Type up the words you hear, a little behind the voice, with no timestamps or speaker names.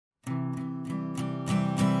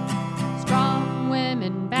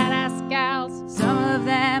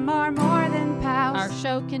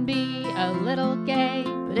show can be a little gay,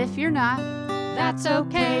 But if you're not, that's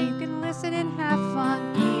okay. you can listen and have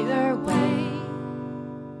fun either way.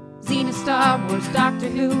 Xena, Star Wars, Doctor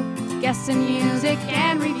Who, Guests and music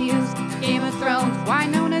and reviews. Game of Thrones,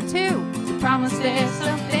 Winona too. we promise there's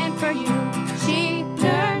something for you. She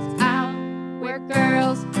nerds out. We're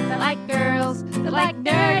girls that like girls that like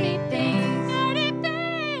nerdy things. Nerdy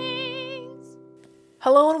things.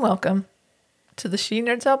 Hello and welcome to the She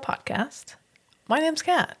Nerds Out podcast. My name's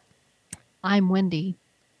Kat. I'm Wendy.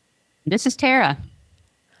 This is Tara.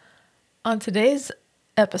 On today's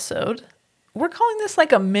episode, we're calling this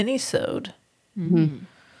like a mini-sode.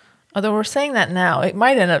 Although we're saying that now, it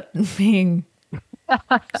might end up being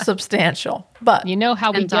substantial. But You know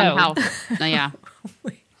how we Depends on go. how.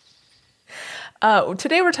 Yeah.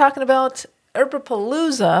 today we're talking about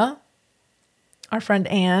Herpapalooza. Our friend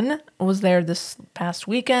Anne was there this past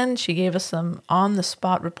weekend. She gave us some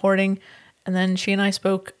on-the-spot reporting. And then she and I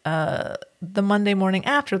spoke the Monday morning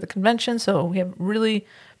after the convention. So we have really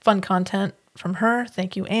fun content from her.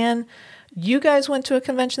 Thank you, Anne. You guys went to a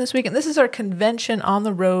convention this weekend. This is our convention on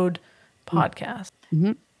the road podcast.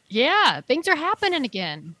 Yeah, things are happening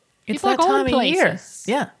again. It's People are that going time of year. places.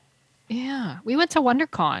 Yeah. Yeah, we went to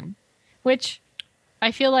WonderCon, which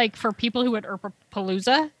I feel like for people who went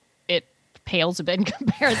Herpapalooza, it pales a bit in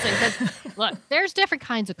comparison. Because look, there's different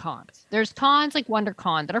kinds of cons. There's cons like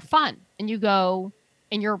WonderCon that are fun, and you go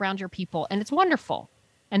and you're around your people, and it's wonderful,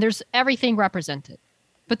 and there's everything represented.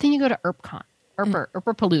 But then you go to ErpCon,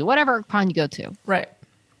 Herpapalooza, whatever ErpCon you go to, Right.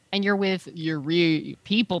 and you're with your real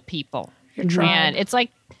people. Your tribe. And it's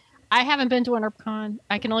like, I haven't been to an ErpCon.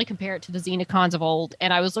 I can only compare it to the XenaCons of old.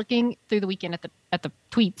 And I was looking through the weekend at the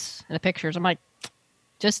tweets and the pictures. I'm like,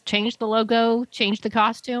 just change the logo, change the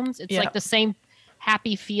costumes. It's Yeah. like the same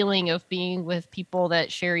happy feeling of being with people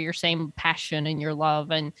that share your same passion and your love.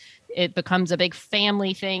 And it becomes a big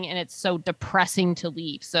family thing. And it's so depressing to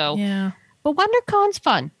leave. So, Yeah. but WonderCon's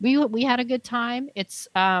fun. We had a good time. It's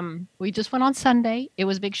we just went on Sunday. It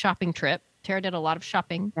was a big shopping trip. Tara did a lot of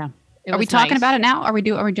shopping. Yeah. It Are we was talking nice. about it now? Are we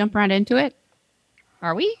jumping right into it?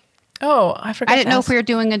 Are we? Oh, I forgot. I didn't to know ask. if we were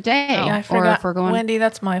doing a day Yeah, I or forgot. if we're going. Wendy,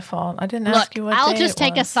 that's my fault. I didn't Look, ask you what I'll day just it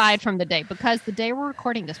take was. aside from the day because the day we're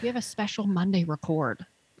recording this, we have a special Monday record.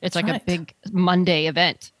 It's like Right. a big Monday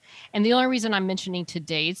event. And the only reason I'm mentioning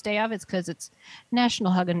today's day of it's because it's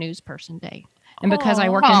National Hug a News Person Day. And because I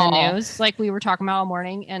work in the Aw. news, like we were talking about all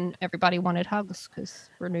morning, and everybody wanted hugs because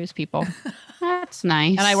we're news people. That's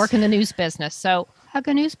nice. And I work in the news business. So hug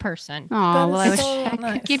a news person. Oh, That well, is I wish so I could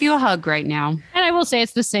nice. give you a hug right now. And I will say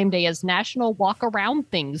it's the same day as National Walk Around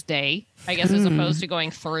Things Day, I guess, as opposed to going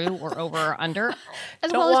through or over or under,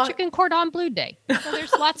 as Don't well walk- as Chicken Cordon Bleu Day. So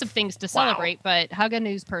there's lots of things to celebrate, but Hug a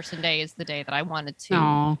News Person Day is the day that I wanted to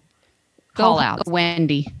Oh, call go out.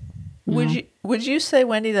 Wendy. Would you say,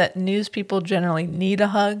 Wendy, that news people generally need a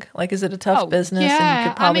hug? Like, is it a tough Oh, business and yeah, you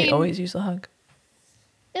could I probably mean- always use a hug?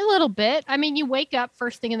 A little bit. I mean, you wake up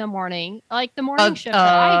first thing in the morning, like the morning shift that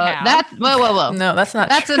I have. That whoa. No, that's not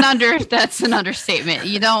That's true. that's an understatement.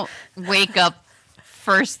 You don't wake up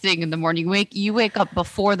first thing in the morning. You wake up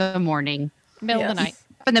before the morning, middle of the Yes. night.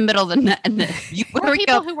 in the middle of the night. And then you Or wake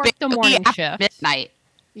people up who work the basically morning after shift. midnight.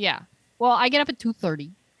 Yeah. Well, I get up at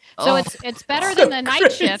 2:30. So Oh. it's better than the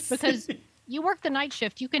night shift because you work the night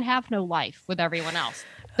shift, you can have no life with everyone else.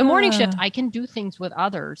 The morning shift, I can do things with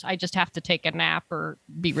others. I just have to take a nap or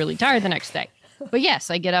be really tired the next day. But yes,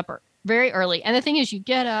 I get up very early. And the thing is, you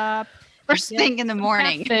get up First you get thing in the some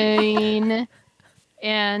morning. caffeine,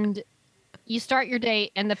 and you start your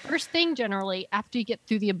day. And the first thing generally after you get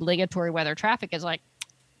through the obligatory weather traffic is like,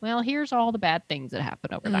 well, here's all the bad things that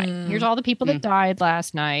happened overnight. Here's all the people that died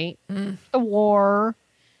last night. The war.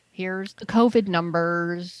 Here's the COVID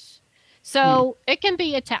numbers. So it can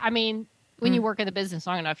be I mean, when you work in the business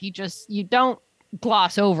long enough, you don't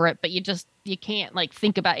gloss over it, but you can't like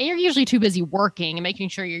think about it. You're usually too busy working and making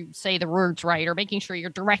sure you say the words right or making sure you're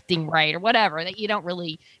directing right or whatever that it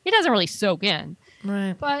doesn't really soak in.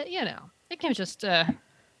 Right. But it can just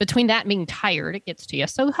between that and being tired, it gets to you.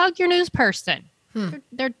 So hug your news person.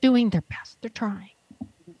 They're doing their best. They're trying.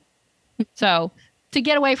 So to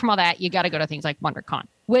get away from all that, you got to go to things like WonderCon,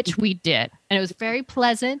 which we did. And it was very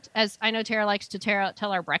pleasant. As I know Tara likes to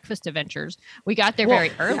tell our breakfast adventures. We got there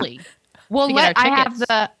very early. Well, to get our tickets.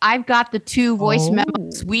 I've got the two voice Oh.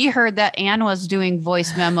 memos. We heard that Anne was doing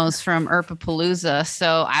voice memos from Herpapalooza.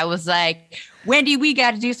 So I was like, Wendy, we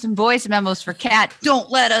got to do some voice memos for Kat.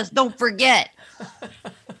 Don't forget.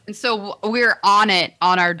 And so we're on it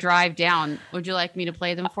on our drive down. Would you like me to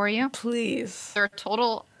play them for you? Please. They're a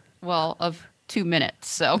total, of 2 minutes.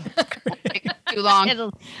 So it won't take too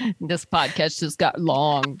long. This podcast just got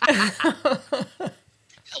long.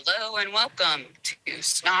 Hello and welcome to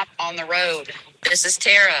Snot on the Road. This is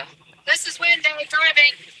Tara. This is Wendy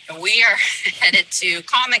driving. And we are headed to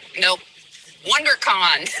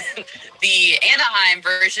WonderCon, the Anaheim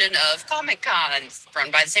version of Comic Con, run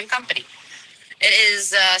by the same company. It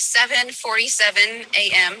is 7:47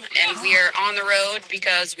 a.m. and we are on the road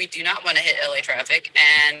because we do not want to hit LA traffic,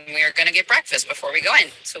 and we are going to get breakfast before we go in.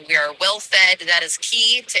 So we are well fed. That is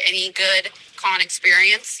key to any good con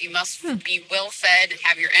experience. You must be well fed and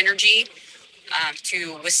have your energy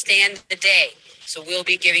to withstand the day. So we'll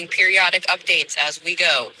be giving periodic updates as we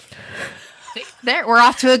go. There, we're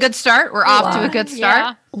off to a good start. We're off to a good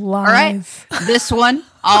start. Yeah. Lies. All right. This one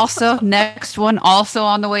also, next one also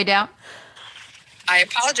on the way down. I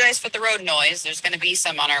apologize for the road noise. There's going to be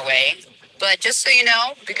some on our way. But just so you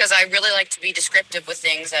know, because I really like to be descriptive with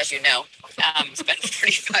things, as you know, spent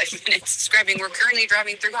 45 minutes describing. We're currently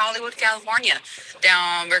driving through Hollywood, California.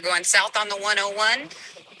 We're going south on the 101.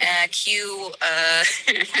 Cue,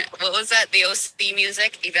 what was that? The OC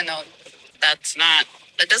music, even though that's not.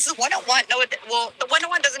 Does the 101? No, the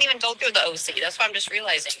 101 doesn't even go through the OC. That's what I'm just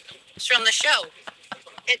realizing. It's from the show.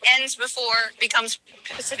 It ends before it becomes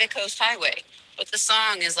Pacific Coast Highway. But the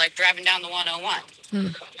song is like driving down the 101.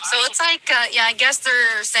 So it's like, I guess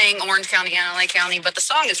they're saying Orange County and LA County, but the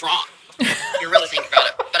song is wrong. If you really think about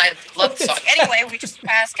it. But I love the song. Anyway, we just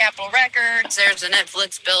passed Capitol Records. There's a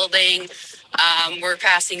Netflix building. We're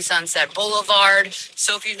passing Sunset Boulevard.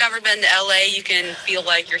 So if you've never been to LA, you can feel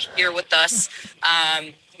like you're here with us.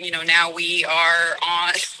 Now we are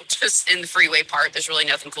on just in the freeway part. There's really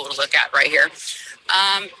nothing cool to look at right here.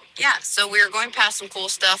 So we're going past some cool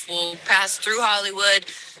stuff. We'll pass through Hollywood,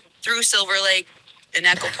 through Silver Lake, and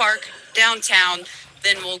Echo Park, downtown.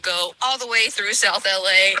 Then we'll go all the way through South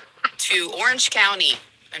LA to Orange County,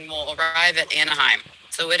 and we'll arrive at Anaheim.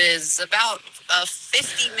 So it is about a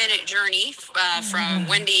 50-minute journey from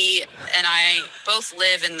Wendy and I both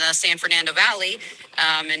live in the San Fernando Valley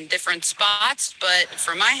in different spots. But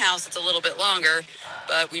from my house, it's a little bit longer.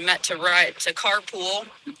 But we met to carpool,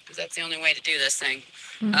 because that's the only way to do this thing.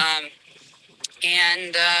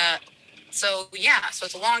 So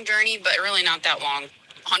it's a long journey, but really not that long.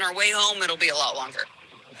 On our way home, it'll be a lot longer.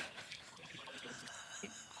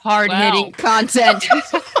 Hard-hitting content.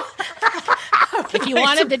 If you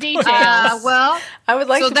wanted the details. I would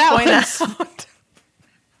like So to that point was- out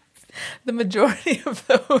the majority of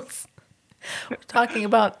those we're talking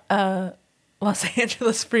about Los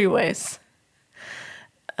Angeles freeways.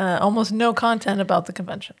 Almost no content about the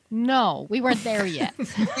convention. No, we weren't there yet.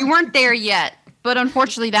 We weren't there yet, but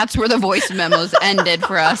unfortunately, that's where the voice memos ended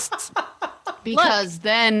for us. Because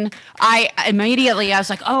then I was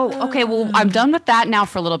like, oh, okay, well, I'm done with that now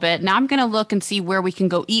for a little bit. Now I'm going to look and see where we can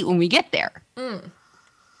go eat when we get there.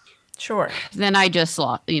 Sure. Then I just,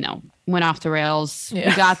 went off the rails. Yeah.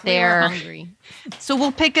 We got We were there. hungry. So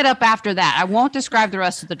we'll pick it up after that. I won't describe the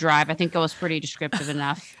rest of the drive. I think I was pretty descriptive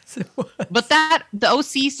enough. But the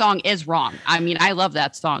OC song is wrong. I mean, I love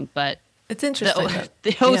that song, but It's interesting.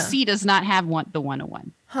 the OC does not have the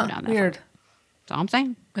 101. Huh, on that weird. song. That's all I'm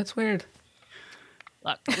saying. That's weird.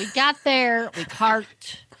 Look, we got there. We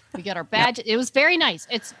parked. We got our badge. It was very nice.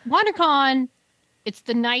 It's WonderCon. It's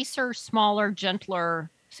the nicer, smaller, gentler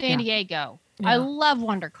San Diego. Yeah. I love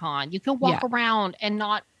WonderCon. You can walk around and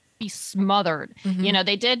not be smothered.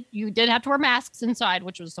 Mhm. You did have to wear masks inside,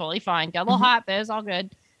 which was totally fine. Got a little hot, but it was all good.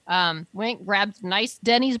 Went grabbed nice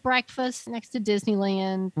Denny's breakfast next to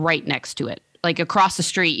Disneyland. Right next to it. Like across the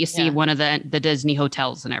street, you see Yeah. one of the Disney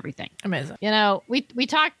hotels and everything. Amazing. We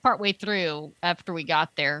talked partway through after we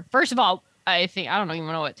got there. First of all, I don't even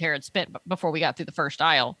know what Tara had spent before we got through the first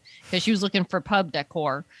aisle, because she was looking for pub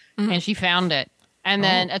decor and she found it. And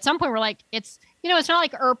then at some point we're like, it's not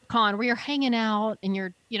like ErpCon where you're hanging out and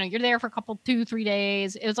you're there for a couple, 2-3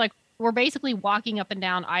 days. It was like, we're basically walking up and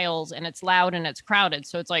down aisles and it's loud and it's crowded.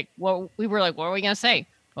 So it's like, we were like, what are we going to say?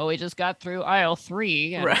 Well, we just got through aisle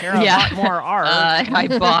 3 and Tara bought more art. I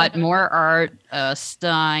bought more art,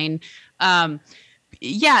 Stein. And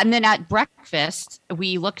then at breakfast,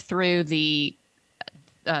 we looked through the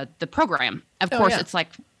program. Of course, it's like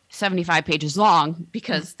 75 pages long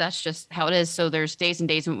because that's just how it is. So there's days and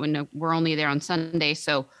days when we're only there on Sunday.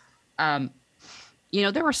 So,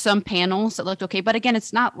 there were some panels that looked okay, but again,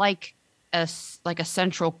 it's not like a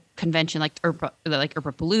central convention like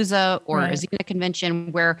Urpapalooza or a Xena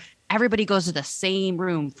convention where everybody goes to the same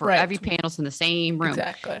room for every panel's in the same room.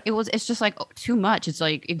 Exactly. It's just like too much. It's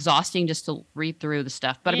like exhausting just to read through the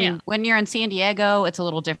stuff. But I mean, when you're in San Diego, it's a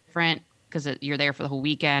little different because you're there for the whole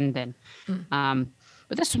weekend. And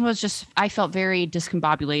but this one was just, I felt very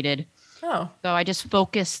discombobulated. Oh, So I just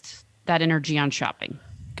focused that energy on shopping.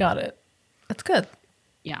 got it. That's good.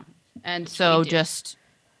 Yeah. And so we did. just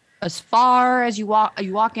as far as you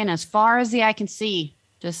walk in as far as the eye can see,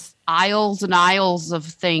 just aisles and aisles of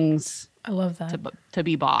things I love that. to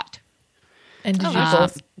be bought. And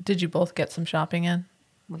did you both get some shopping in?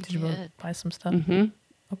 Did you both did. buy some stuff? Mm-hmm.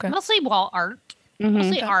 Okay. Mostly wall art.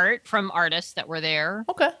 Mostly art from artists that were there.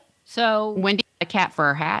 Okay. So Wendy got a cat for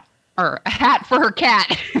her hat, or a hat for her cat.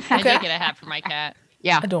 I Okay. did get a hat for my cat.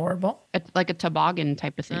 Yeah, Adorable. like a toboggan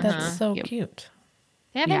type of thing. That's so Yep. cute.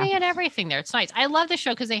 They have Yeah. any and everything there. It's nice. I love the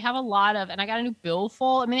show because they have a lot of, and I got a new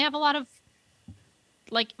billfold. I mean, they have a lot of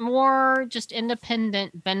like more just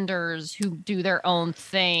independent vendors who do their own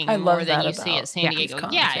thing I love more than that you see about at San these Diego.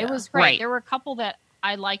 cons, Yeah, yeah. it was great. Right. There were a couple that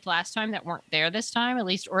I liked last time that weren't there this time, at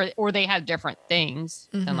least, or they had different things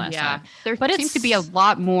than last Yeah, time. there But seems to be a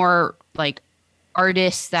lot more like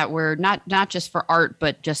artists that were not just for art,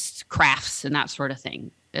 but just crafts and that sort of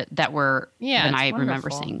thing that were Yeah, than it's I remember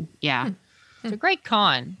wonderful. seeing. Yeah, It's a great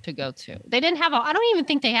con to go to. They didn't have I don't even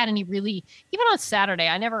think they had any really, even on Saturday,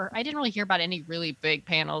 I didn't really hear about any really big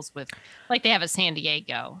panels with, like they have at San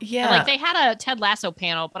Diego. And, Yeah. like they had a Ted Lasso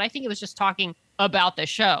panel, but I think it was just talking about the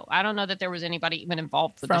show. I don't know that there was anybody even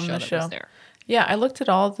involved with From the the show that show. was there. Yeah, I looked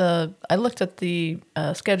at the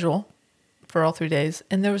schedule for all 3 days,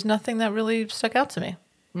 and there was nothing that really stuck out to me.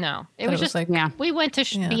 No, it But was just like, yeah. we went to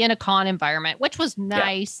Yeah. be in a con environment, which was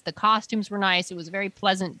nice. The costumes were nice. It was a very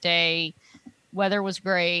pleasant day. Weather was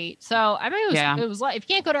great. So I mean, it was like if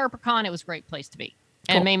you can't go to UrpaCon, it was a great place to be,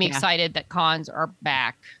 and Cool. it made me Yeah. excited that cons are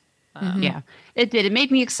back. Yeah, it did. It made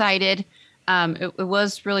me excited. It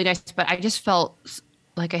was really nice, but I just felt,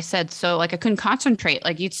 like I said, so like I couldn't concentrate.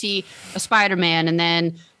 Like you'd see a Spider-Man and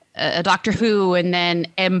then a Doctor Who and then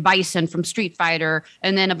M. Bison from Street Fighter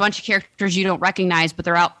and then a bunch of characters you don't recognize, but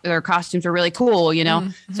their costumes are really cool, you know?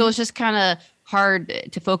 So it's just kind of hard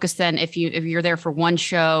to focus then if you're there for one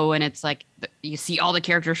show and it's like you see all the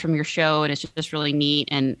characters from your show and it's just really neat.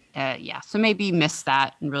 And so maybe miss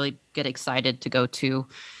that and really get excited to go to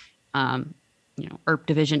ERP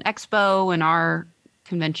Division Expo and our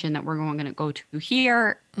convention that we're going to go to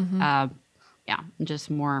here. And just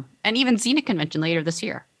more, and even Xena convention later this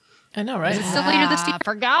year. I know, right? Is it still later this year? I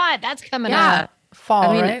forgot that's coming Yeah. up.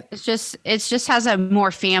 Fall, I mean, right? it's just has a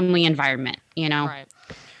more family environment, you know? Right.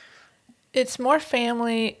 It's more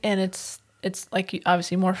family, and it's like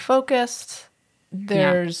obviously more focused.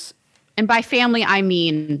 There's And by family, I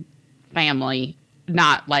mean family,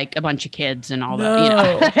 not like a bunch of kids and all no, that. You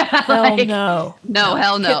know? hell Like, no. No,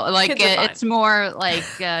 hell no. Kid- Like kids are fine. it's more like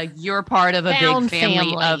you're part of a Found big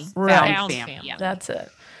family family. of Right. found Found family. family. That's it.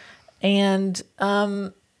 And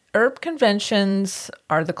ERP conventions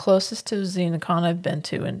are the closest to XenaCon I've been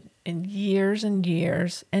to in years and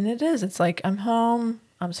years. And it's like I'm home,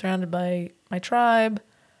 I'm surrounded by my tribe.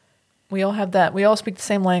 We all have that. We all speak the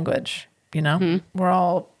same language, you know? We're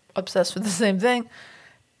all obsessed with the same thing.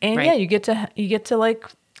 And Right. yeah, you get to like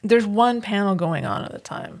there's one panel going on at a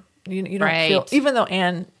time. You don't feel, Right. even though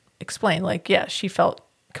Anne explained, like, yeah, she felt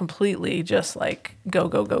completely just like go,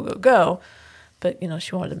 go, go, go, go. But,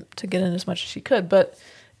 she wanted to get in as much as she could. But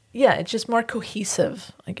yeah, it's just more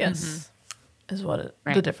cohesive, I guess, is what the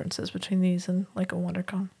Right. difference is between these and like a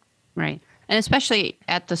WonderCon. Right. And especially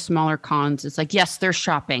at the smaller cons, it's like, yes, there's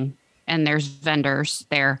shopping and there's vendors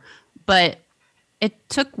there, but it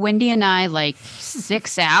took Wendy and I like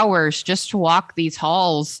 6 hours just to walk these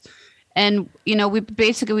halls. And, we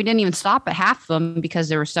didn't even stop at half of them because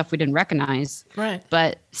there was stuff we didn't recognize. Right.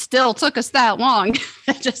 But still took us that long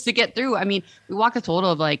just to get through. I mean, we walked a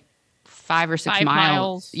total of like 5 or 6 5 miles.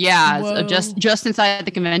 miles. Yeah. Whoa. So just inside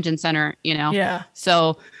the convention center, Yeah.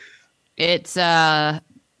 So it's a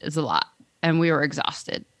lot. And we were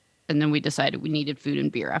exhausted. And then we decided we needed food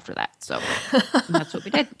and beer after that. So that's what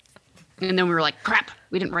we did. And then we were like, crap,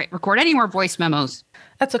 we didn't record any more voice memos.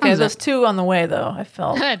 That's okay. Thumbs Those up. 2 on the way, though, I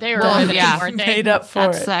felt They were Well, riveting, yeah. weren't they? made up for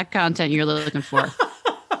That's it. that content you're looking for.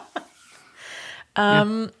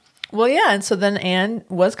 Well, yeah. And so then Anne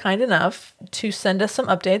was kind enough to send us some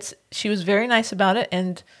updates. She was very nice about it.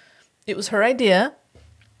 And it was her idea.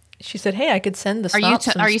 She said, hey, I could send the Are you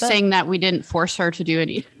some are you stuff. saying that we didn't force her to do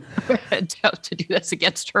any to do this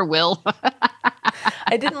against her will?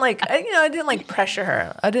 I didn't I didn't like pressure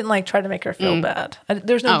her. I didn't like try to make her feel bad.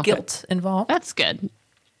 There's no Oh, okay. guilt involved. That's good.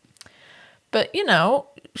 But,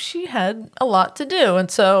 she had a lot to do. And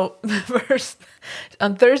so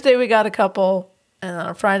on Thursday, we got a couple. And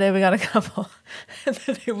on Friday, we got a couple. And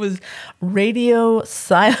then it was radio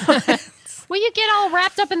silence. Well, you get all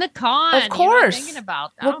wrapped up in the con. Of course. Thinking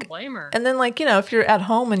about that. I Look, don't blame her. And then, if you're at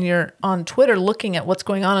home and you're on Twitter looking at what's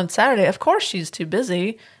going on Saturday, of course she's too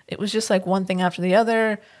busy. It was just like one thing after the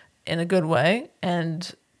other in a good way.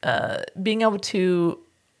 And being able to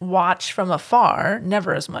watch from afar,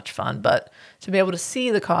 never as much fun, but to be able to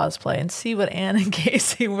see the cosplay and see what Anne and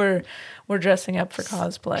Casey were dressing up for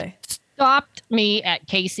cosplay. Stopped me at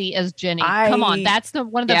Casey as Jenny. Come on, that's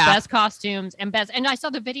one of the best costumes and best. And I saw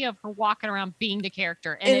the video of her walking around being the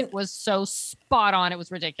character, and it was so spot on. It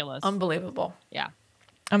was ridiculous, unbelievable. Yeah,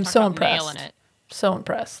 I'm so impressed. Nailing it. So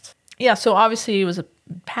impressed. Yeah. So obviously it was a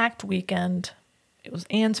packed weekend. It was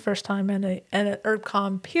Anne's first time at an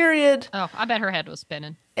ErbCom period. Oh, I bet her head was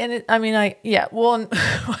spinning. And when I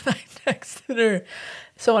texted her,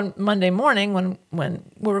 so on Monday morning when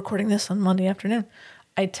we're recording this on Monday afternoon,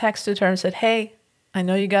 I texted her and said, "Hey, I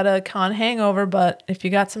know you got a con hangover, but if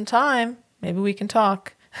you got some time, maybe we can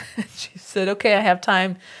talk." She said, "Okay, I have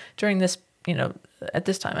time during this, at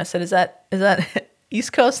this time." I said, "Is that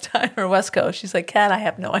East Coast time or West Coast?" She's like, "Kat, I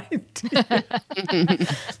have no idea."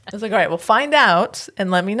 I was like, "All right, well, find out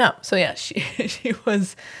and let me know." So yeah, it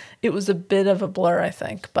was a bit of a blur, I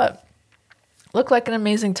think, but looked like an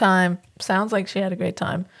amazing time. Sounds like she had a great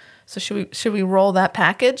time. So should we roll that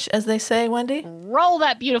package, as they say, Wendy? Roll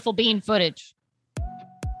that beautiful bean footage.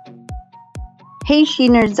 Hey, She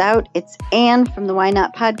Nerds Out. It's Anne from the Why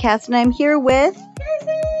Not podcast, and I'm here with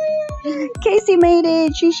Casey. Casey made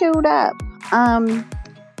it. She showed up.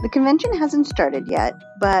 The convention hasn't started yet,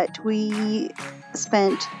 but we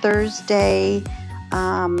spent Thursday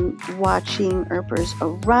watching Earpers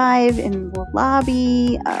arrive in the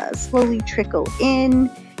lobby, slowly trickle in.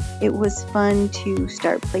 It was fun to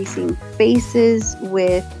start placing faces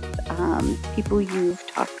with people you've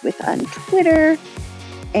talked with on Twitter,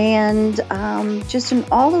 and just an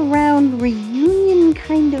all-around reunion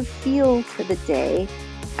kind of feel to the day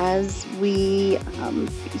as we,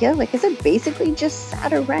 like I said, basically just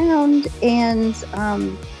sat around and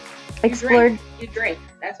explored. You drank.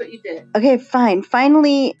 That's what you did. Okay, fine.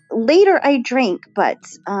 Finally, later I drank, but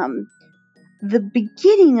the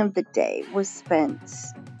beginning of the day was spent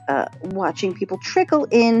watching people trickle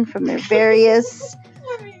in from their various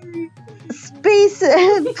space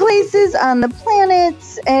places on the planet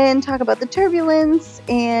and talk about the turbulence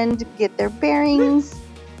and get their bearings.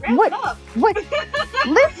 What?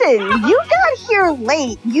 Listen, you got here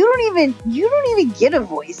late. You don't even get a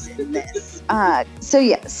voice in this.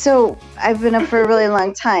 So I've been up for a really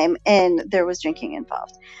long time, and there was drinking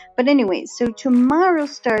involved. But anyway, so tomorrow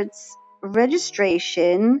starts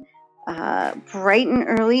registration. Bright and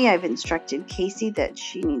early. I've instructed Casey that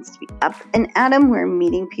she needs to be up and Adam. We're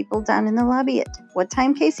meeting people down in the lobby at what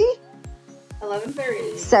time, Casey?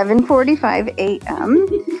 11:30. 7:45 a.m.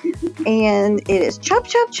 And it is chop,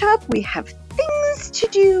 chop, chop. We have things to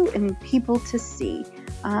do and people to see.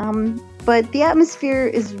 But the atmosphere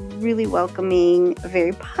is really welcoming,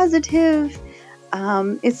 very positive.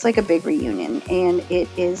 It's like a big reunion, and it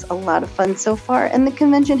is a lot of fun so far. And the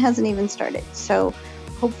convention hasn't even started. So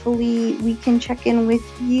hopefully we can check in with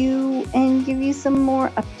you and give you some more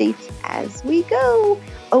updates as we go.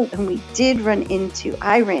 Oh, and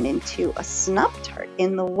I ran into a Snop-Tart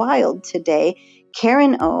in the wild today,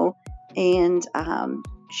 Karen O, and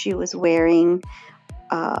she was wearing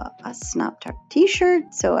a Snop-Tart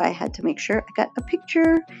t-shirt, so I had to make sure I got a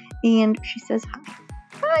picture, and she says hi.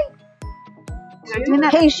 Hi!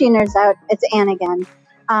 Hey, She Nerds Out, it's Anne again.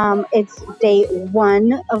 It's day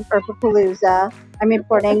 1 of Erpapalooza. I'm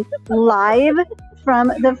reporting live from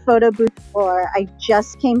the photo booth floor. I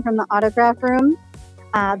just came from the autograph room.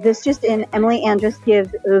 This just in, Emily Andress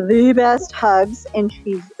gives the best hugs, and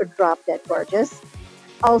she's drop-dead gorgeous.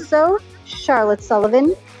 Also, Charlotte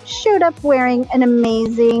Sullivan showed up wearing an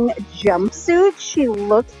amazing jumpsuit. She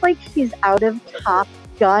looks like she's out of Top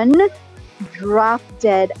Gun.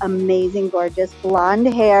 Drop-dead, amazing, gorgeous,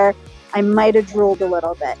 blonde hair. I might have drooled a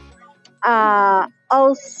little bit.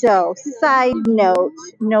 Also, side note,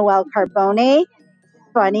 Noelle Carbone,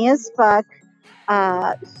 funny as fuck,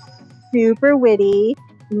 super witty,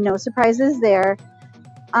 no surprises there.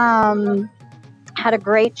 Had a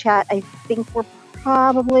great chat. I think we're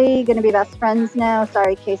probably going to be best friends now.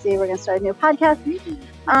 Sorry, Casey, we're going to start a new podcast.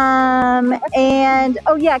 And,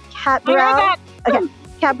 oh yeah, Kat Burrell. Okay,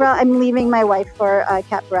 Kat Burrell, I'm leaving my wife for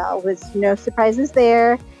Kat Burrell. Was no surprises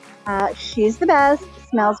there. She's the best.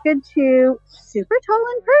 Smells good too. Super tall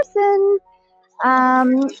in person.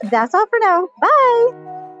 That's all for now. Bye.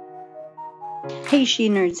 Hey, She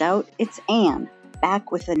Nerds Out. It's Anne,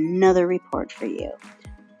 back with another report for you.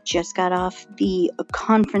 Just got off the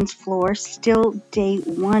conference floor, still day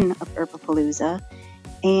 1 of Erpapalooza,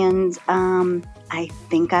 and I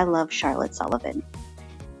think I love Charlotte Sullivan.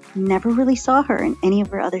 Never really saw her in any of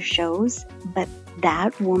her other shows, but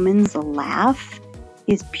that woman's laugh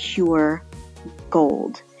is pure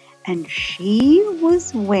gold. And she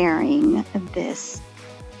was wearing this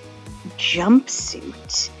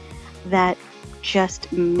jumpsuit that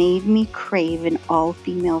just made me crave an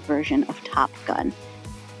all-female version of Top Gun.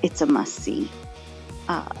 It's a must-see.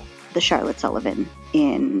 The Charlotte Sullivan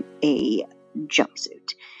in a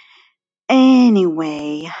jumpsuit.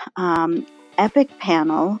 Anyway, epic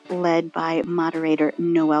panel led by moderator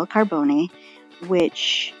Noelle Carbone,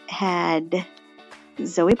 which had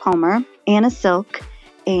Zoe Palmer, Anna Silk,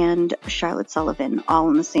 and Charlotte Sullivan all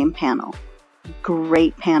in the same panel.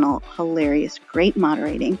 Great panel, hilarious, great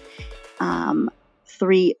moderating.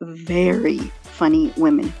 3 very funny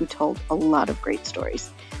women who told a lot of great stories.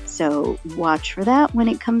 So watch for that when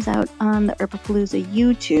it comes out on the Erpapalooza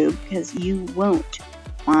YouTube, because you won't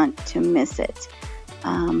want to miss it.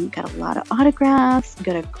 Got a lot of autographs,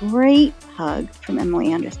 got a great hug from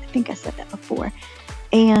Emily Andres. I think I said that before.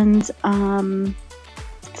 And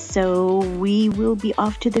so we will be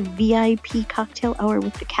off to the VIP cocktail hour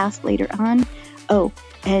with the cast later on. Oh,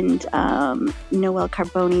 and Noelle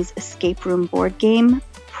Carbone's escape room board game,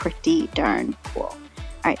 pretty darn cool. All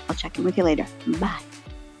right, I'll check in with you later. Bye.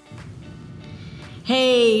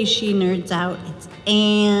 Hey, She Nerds Out. It's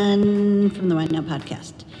Anne from the Right Now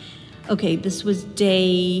podcast. Okay, this was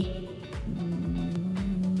day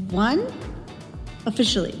 1?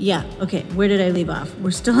 Officially, yeah. Okay, where did I leave off?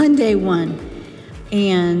 We're still on day 1.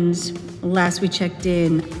 And last we checked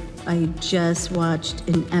in, I just watched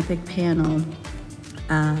an epic panel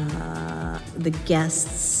with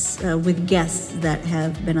guests that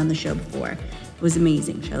have been on the show before. It was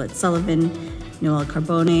amazing. Charlotte Sullivan, Noelle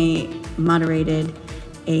Carbone moderated,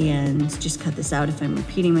 and just cut this out if I'm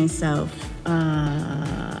repeating myself,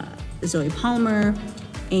 Zoe Palmer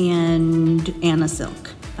and Anna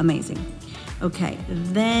Silk. Amazing. Okay,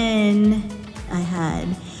 then I had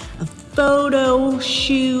a photo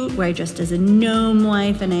shoot where I dressed as a gnome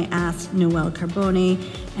wife, and I asked Noelle Carbone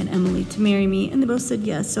and Emily to marry me, and they both said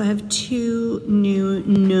yes. So I have 2 new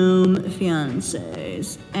gnome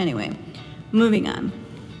fiancés. Anyway, moving on.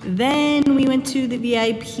 Then we went to the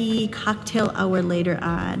VIP cocktail hour later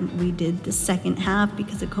on. We did the second half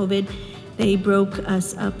because of COVID. They broke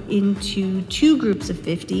us up into 2 groups of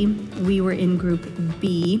 50. We were in group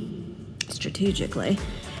B, strategically.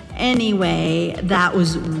 Anyway, that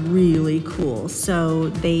was really cool. So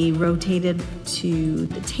they rotated to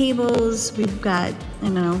the tables. We've got, a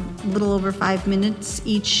little over 5 minutes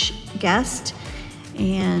each guest.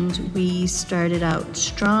 And we started out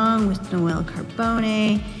strong with Noelle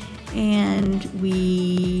Carbone, and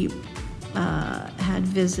we had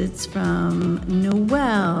visits from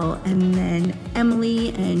Noelle, and then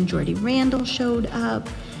Emily and Jordy Randall showed up,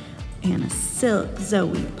 Anna Silk,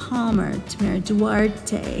 Zoe Palmer, Tamara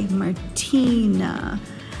Duarte, Martina,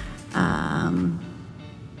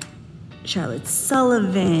 Charlotte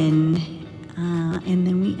Sullivan, and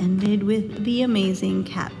then we ended with the amazing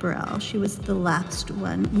Kat Burrell. She was the last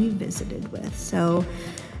one we visited with. So,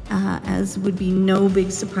 as would be no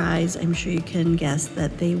big surprise, I'm sure you can guess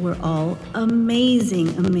that they were all amazing,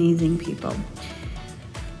 amazing people.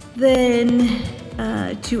 Then,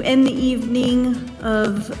 to end the evening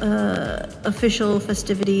of official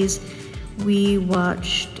festivities, we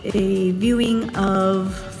watched a viewing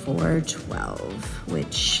of 412,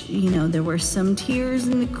 which, there were some tears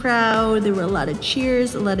in the crowd. There were a lot of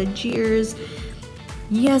cheers, a lot of jeers.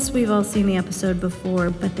 Yes, we've all seen the episode before,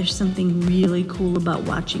 but there's something really cool about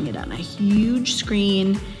watching it on a huge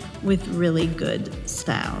screen with really good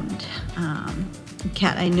sound.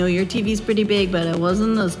 Kat, I know your TV's pretty big, but it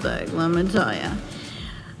wasn't this big, let me tell you.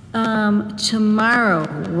 Tomorrow,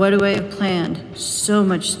 what do I have planned? So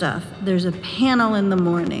much stuff. There's a panel in the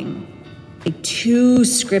morning. 2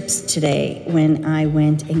 scripts today when I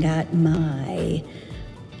went and got my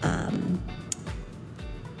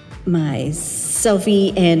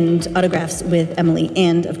selfie and autographs with Emily,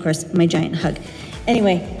 and of course my giant hug.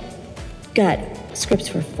 Anyway, got scripts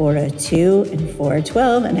for 402 and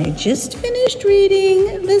 412, and I just finished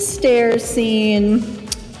reading the stairs scene.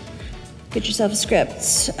 Get yourself a script.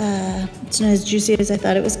 It's not as juicy as I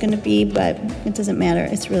thought it was going to be, but it doesn't matter.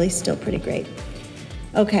 It's really still pretty great.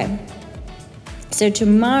 Okay. So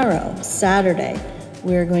tomorrow, Saturday,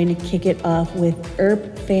 we're going to kick it off with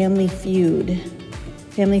Erp Family Feud.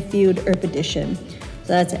 Family Feud Erp Edition. So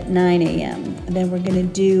that's at 9 a.m. And then we're going to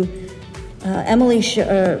do,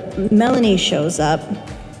 Melanie shows up.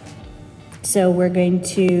 So we're going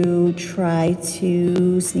to try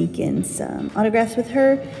to sneak in some autographs with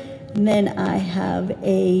her. And then I have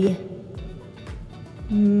a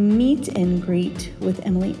meet and greet with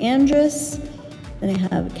Emily Andres. Then I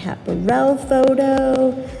have a Kat Burrell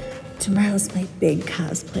photo. Tomorrow's my big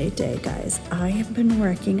cosplay day, guys. I have been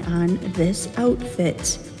working on this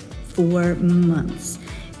outfit for months.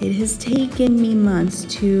 It has taken me months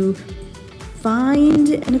to find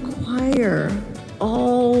and acquire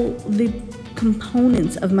all the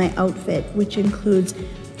components of my outfit, which includes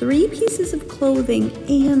 3 pieces of clothing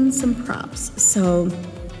and some props. So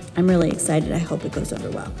I'm really excited. I hope it goes over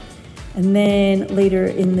well. And then later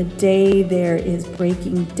in the day, there is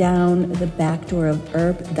breaking down the back door of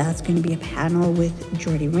ERP. That's going to be a panel with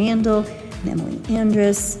Jordy Randall and Emily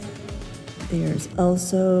Andrus. There's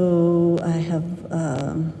also, I have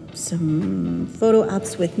some photo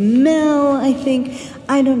ops with Mel, I think.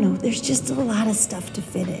 I don't know. There's just a lot of stuff to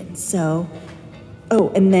fit in. So,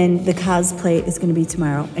 and then the cosplay is going to be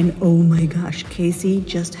tomorrow. And oh my gosh, Casey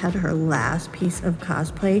just had her last piece of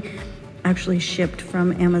cosplay actually shipped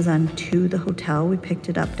from Amazon to the hotel. We picked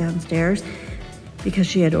it up downstairs because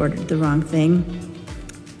she had ordered the wrong thing.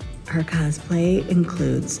 Her cosplay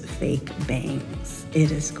includes fake bangs.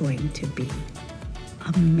 It is going to be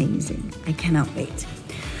amazing. I cannot wait.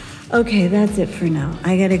 Okay, that's it for now.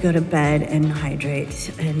 I gotta go to bed and hydrate,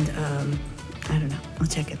 and I don't know. I'll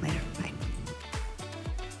check in later. Bye.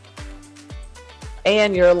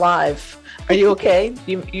 And you're alive. Are you okay?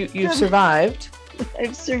 You survived.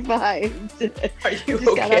 I've survived. Are you Just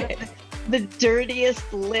got out okay? of the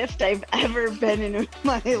dirtiest lift I've ever been in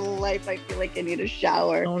my life. I feel like I need a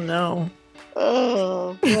shower. Oh no.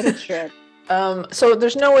 Oh, what a trip. So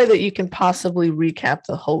there's no way that you can possibly recap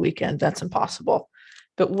the whole weekend. That's impossible.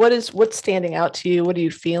 But what's standing out to you? What are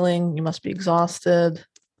you feeling? You must be exhausted.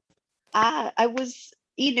 I was,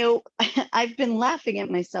 I've been laughing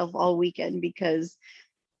at myself all weekend because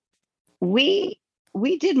we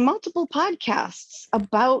did multiple podcasts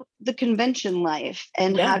about the convention life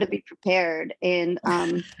and how to be prepared. And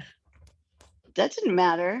that didn't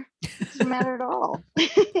matter. It didn't matter at all.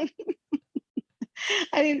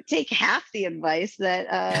 I didn't take half the advice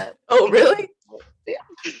that Oh, really?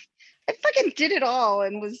 I fucking did it all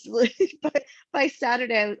and was like, by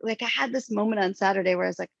Saturday, I had this moment on Saturday where I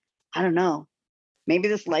was like, I don't know, maybe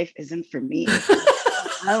this life isn't for me.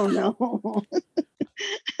 I don't know.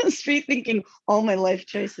 I was rethinking all my life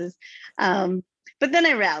choices. But then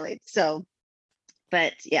I rallied.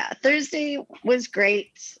 But yeah, Thursday was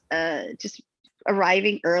great. Just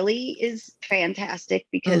arriving early is fantastic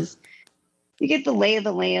because you get the lay of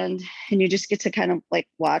the land and you just get to kind of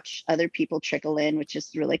watch other people trickle in, which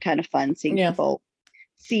is really kind of fun, seeing people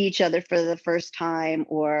see each other for the first time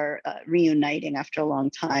or reuniting after a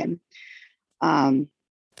long time. And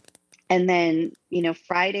then,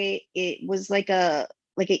 Friday, it was like an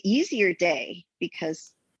easier day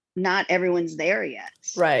because not everyone's there yet.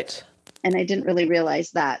 Right. And I didn't really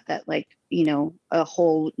realize that a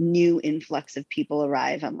whole new influx of people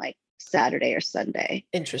arrive on Saturday or Sunday.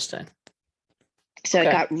 Interesting. So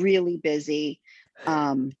it got really busy.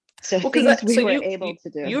 Things we were able to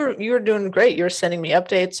do. You were doing great. You were sending me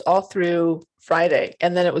updates all through Friday,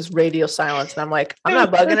 and then it was radio silence. And I'm like, I'm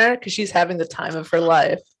not bugging her because she's having the time of her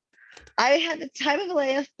life. I had the time of my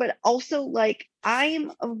life, but also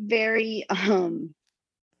I'm a very I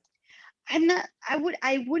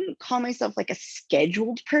wouldn't call myself a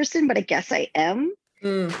scheduled person, but I guess I am.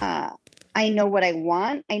 I know what I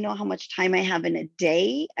want. I know how much time I have in a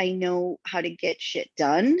day. I know how to get shit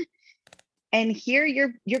done. And here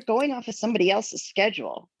you're going off of somebody else's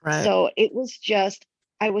schedule. Right. So it was just,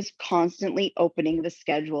 I was constantly opening the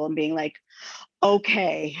schedule and being like,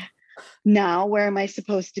 okay, now where am I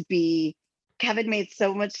supposed to be? Kevin made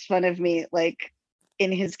so much fun of me,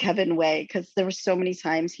 in his Kevin way, because there were so many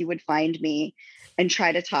times he would find me and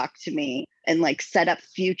try to talk to me and set up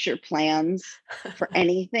future plans for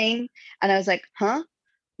anything. And I was like, huh?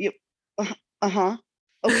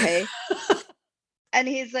 Okay. And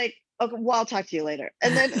he's like, okay, well, I'll talk to you later.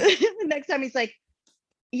 And then the next time he's like,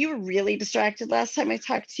 you were really distracted last time I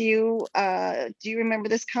talked to you. Do you remember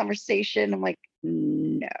this conversation? I'm like,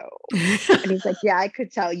 no. And he's like, yeah, I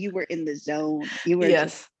could tell you were in the zone. You were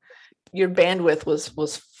your bandwidth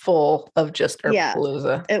was full of just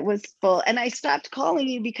Palooza. It was full. And I stopped calling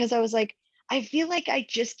you because I was like, I feel like I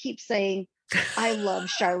just keep saying, I love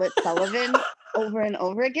Charlotte Sullivan over and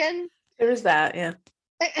over again. There's that, yeah.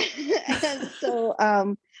 And so I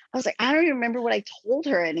was like, I don't even remember what I told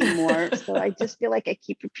her anymore. So I just feel like I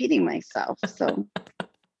keep repeating myself. So,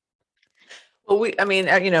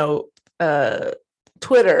 well,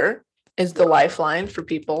 Twitter is the lifeline for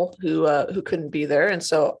people who couldn't be there, and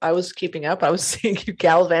so I was keeping up. I was seeing you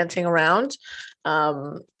gallivanting around.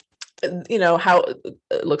 How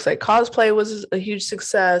it looks like cosplay was a huge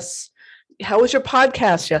success. How was your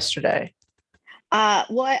podcast yesterday?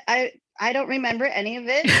 Well, I don't remember any of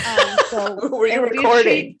it. So were you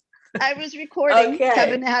recording? I was recording. Okay.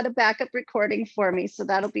 Kevin had a backup recording for me, so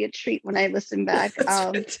that'll be a treat when I listen back. That's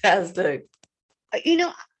fantastic. You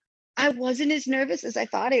know, I wasn't as nervous as I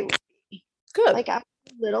thought it would. Good. Like, I'm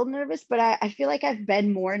a little nervous, but I feel like I've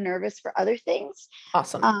been more nervous for other things.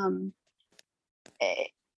 Awesome.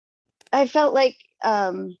 I felt like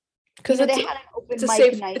Because they had an open it's a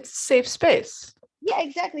mic night. It's a safe space. Yeah,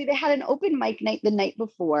 exactly. They had an open mic night the night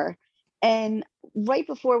before. And right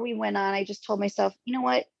before we went on, I just told myself, you know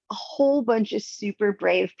what? A whole bunch of super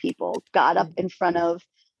brave people got up in front of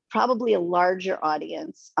probably a larger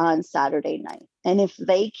audience on Saturday night. And if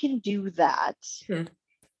they can do that,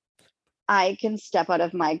 I can step out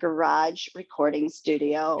of my garage recording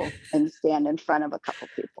studio and stand in front of a couple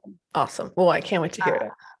people. Awesome. Well, I can't wait to hear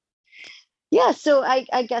it. Yeah, so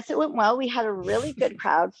I guess it went well. We had a really good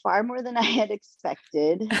crowd, far more than I had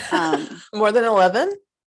expected. More than 11?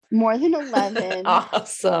 More than 11.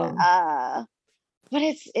 Awesome. But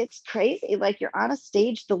it's crazy. Like, you're on a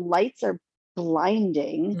stage, the lights are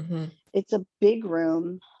blinding. Mm-hmm. It's a big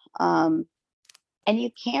room. And you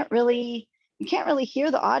can't really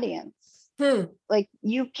hear the audience. Like,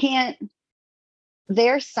 you can't,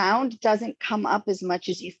 their sound doesn't come up as much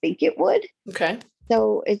as you think it would. Okay.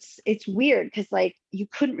 So it's weird because, like, you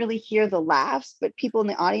couldn't really hear the laughs, but people in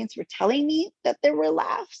the audience were telling me that there were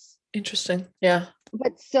laughs. Interesting. Yeah.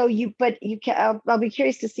 But you can, I'll be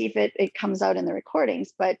curious to see if it comes out in the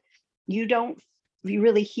recordings, but you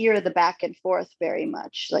really hear the back and forth very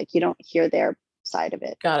much. Like, you don't hear their side of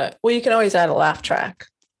it. Got it. Well, you can always add a laugh track.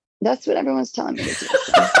 That's what everyone's telling me to do.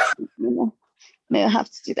 So, maybe I'll have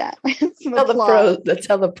to do that. That's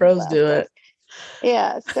how the pros do it.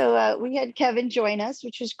 Yeah. So we had Kevin join us,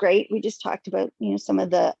 which was great. We just talked about, some of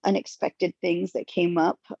the unexpected things that came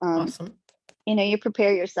up. Awesome. You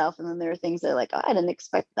prepare yourself, and then there are things that are like, oh, I didn't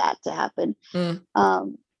expect that to happen.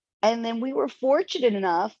 And then we were fortunate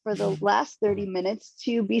enough for the last 30 minutes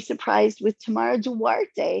to be surprised with Tamara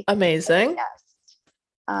Duarte. Amazing.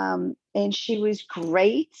 Yes. And she was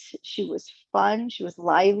great. She was fun. She was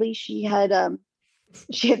lively. She had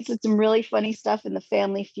said some really funny stuff in the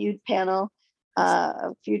Family Feud panel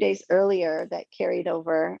a few days earlier that carried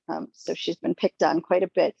over. So she's been picked on quite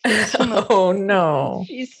a bit. Oh no.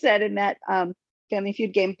 She said in that Family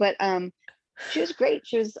Feud game, but she was great.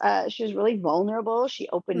 She was really vulnerable. She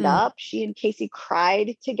opened up. She and Casey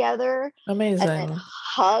cried together. Amazing. And then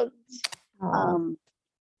hugged.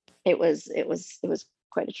 It was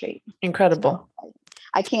quite a treat. Incredible. So,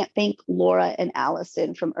 I can't thank Laura and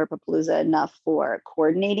Allison from Erpapalooza enough for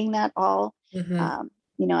coordinating that all.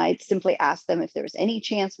 I simply asked them if there was any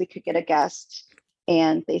chance we could get a guest,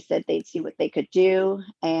 and they said they'd see what they could do,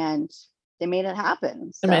 and they made it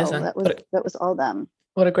happen. So amazing. That was all them.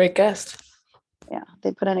 What a great guest. Yeah,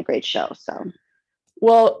 they put on a great show. So,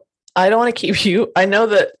 well, I don't want to keep you. I know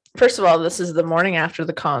that, first of all, this is the morning after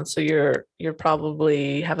the con, so you're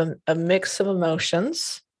probably having a mix of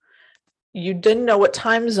emotions. You didn't know what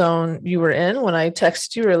time zone you were in when I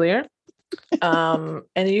texted you earlier. And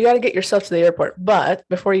you got to get yourself to the airport. But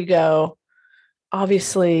before you go,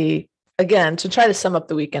 obviously, again, to try to sum up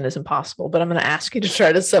the weekend is impossible, but I'm going to ask you to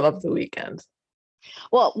try to sum up the weekend.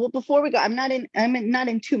 Well, before we go, I'm not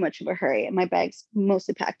in too much of a hurry. My bag's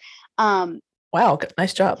mostly packed. Wow,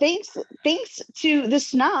 nice job. Thanks to the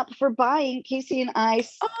Snop for buying Casey and I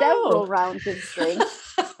several rounds of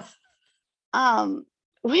drinks.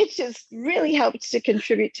 Which has really helped to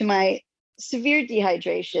contribute to my severe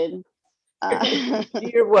dehydration.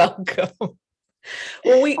 You're welcome.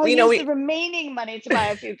 Well, we use the remaining money to buy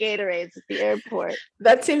a few Gatorades at the airport.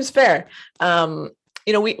 That seems fair.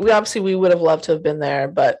 We obviously we would have loved to have been there,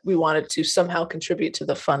 but we wanted to somehow contribute to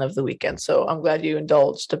the fun of the weekend. So I'm glad you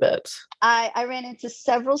indulged a bit. I ran into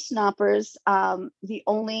several snoppers. The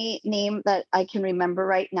only name that I can remember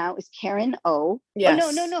right now is Karen O. Yes.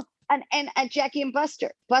 Oh, no. And Jackie and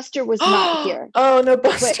Buster. Buster was not here. Oh, no,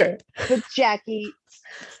 Buster. But Jackie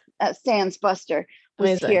sans Buster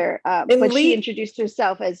was amazing. Here. But she introduced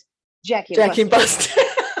herself as Jackie and Buster.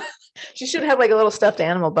 She should have like a little stuffed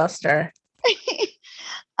animal Buster.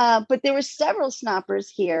 But there were several snoppers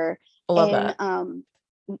here. I love that.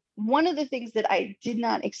 One of the things that I did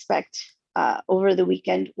not expect over the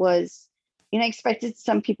weekend was, I expected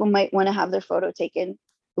some people might want to have their photo taken.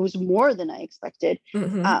 It was more than I expected.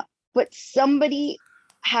 But somebody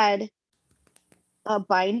had a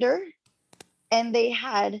binder, and they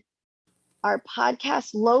had our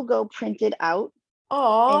podcast logo printed out.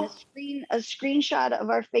 Oh, and a screenshot of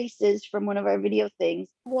our faces from one of our video things.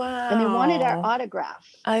 Wow. And they wanted our autograph.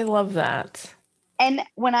 I love that. And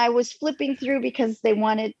when I was flipping through, because they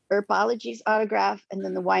wanted Herbology's autograph and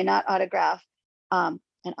then the Why Not autograph,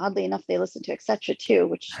 and oddly enough, they listen to Etc. too,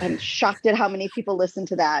 which I'm shocked at how many people listen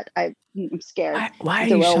to that. I'm scared. Why are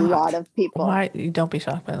There you were a shocked? lot of people. Why? You don't be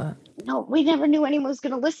shocked by that. No, we never knew anyone was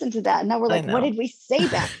going to listen to that. And now we're I like, what know. did we say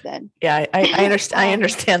back then? Yeah, I understand. I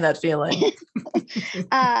understand that feeling.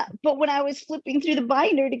 But when I was flipping through the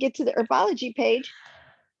binder to get to the herbology page,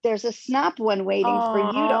 there's a Snop one waiting for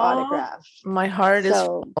you to Aw, autograph. My heart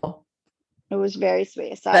So is full. it was very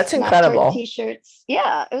sweet. I saw That's Snop incredible. T-shirts.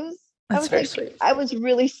 Yeah, it was. I That's was very like, sweet. I was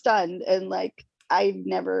really stunned, and like, I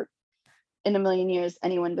never, in a million years,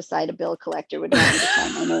 anyone beside a bill collector would want me to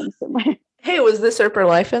sign my name somewhere. Hey, was this Herper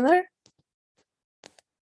Life in there?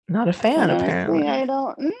 Not a fan, Honestly, apparently. I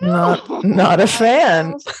don't know. Not a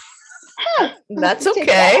fan. That's Take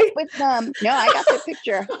that okay. up with them. No, I got the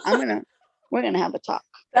picture. We're gonna have a talk.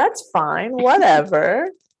 That's fine. Whatever.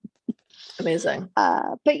 Amazing.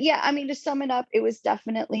 But yeah, I mean, to sum it up, it was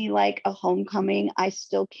definitely like a homecoming. I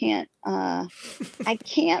still can't I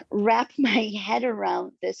can't wrap my head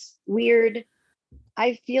around this weird.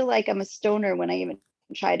 I feel like I'm a stoner when I even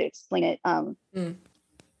try to explain it.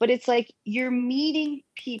 But it's like you're meeting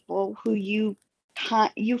people who you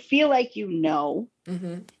feel like you know,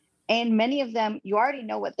 and many of them you already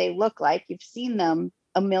know what they look like. You've seen them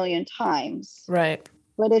a million times, Right.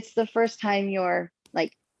 but it's the first time you're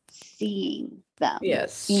like seeing them.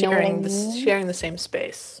 Yes. You know what I Sharing mean? sharing the same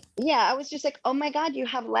space. Yeah, I was just like, oh my God, you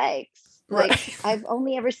have legs. Like, Right. I've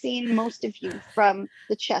only ever seen most of you from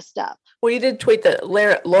the chest up. Well, you did tweet that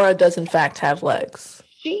Laura does in fact have legs.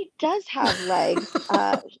 She does have legs.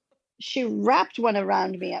 She wrapped one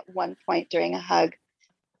around me at one point during a hug.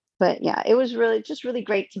 But yeah, it was really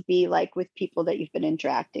great to be like with people that you've been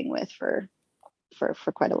interacting with for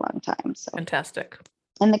quite a long time. So Fantastic.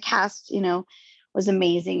 and the cast, was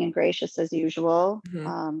amazing and gracious as usual.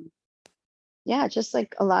 Yeah, just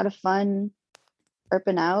like a lot of fun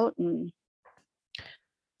urping out. And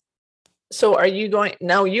So are you going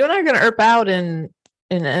now? You and I are going to herp out in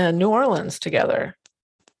New Orleans together.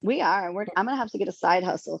 we are. I'm gonna have to get a side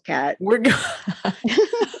hustle, Kat. We're going.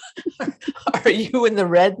 Are you in the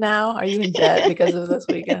red now? Are you in debt because of this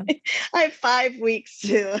weekend? I have 5 weeks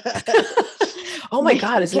to. Oh my make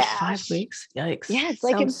God, is it 5 cash. weeks? Yikes. Yeah, it's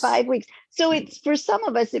like in 5 weeks. So it's for some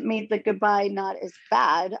of us, it made the goodbye not as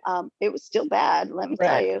bad. It was still bad, let me tell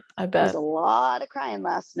Right. you. I There was bet. a lot of crying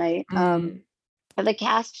last night. And the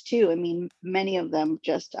cast too. I mean, many of them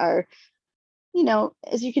just are,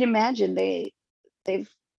 as you can imagine, they've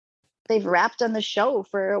wrapped on the show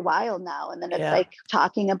for a while now, and then it's Yeah. like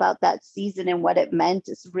talking about that season and what it meant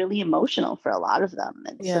is really emotional for a lot of them.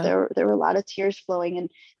 And Yeah. so there were a lot of tears flowing,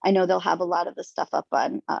 and I know they'll have a lot of the stuff up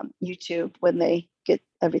on YouTube when they get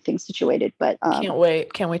everything situated. But Can't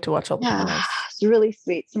wait to watch all the yeah, panels. it's really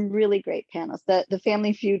sweet. Some really great panels. The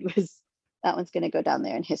Family Feud that one's going to go down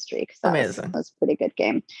there in history because that was a pretty good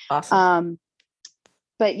game. Awesome.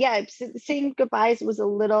 But yeah, saying goodbyes was a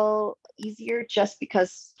little easier just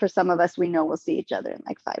because for some of us, we know we'll see each other in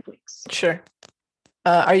like 5 weeks. Sure.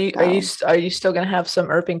 Are you still going to have some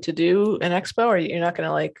erping to do in Expo, or you're not going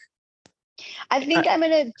to like? I think I'm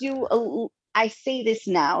going to do I say this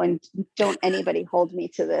now, and don't anybody hold me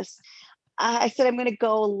to this. I said I'm going to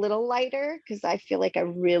go a little lighter because I feel like I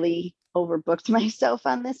really overbooked myself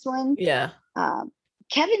on this one. Yeah.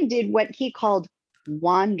 Kevin did what he called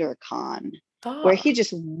WanderCon, where he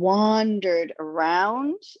just wandered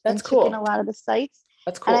around and took in a lot of the sites.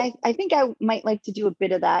 That's cool. And I think I might like to do a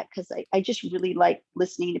bit of that because I just really like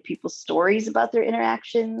listening to people's stories about their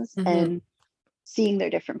interactions and seeing their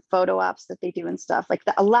different photo ops that they do and stuff like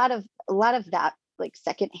that. A lot of that like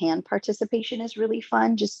secondhand participation is really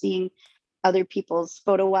fun. Just seeing other people's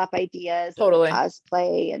photo op ideas, Totally. and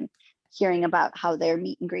cosplay, and hearing about how their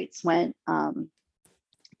meet and greets went.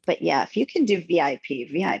 But yeah, if you can do VIP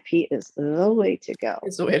is the way to go.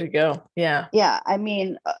 It's the way to go. Yeah. Yeah. I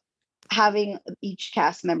mean, having each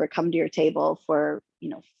cast member come to your table for,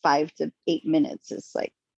 5 to 8 minutes is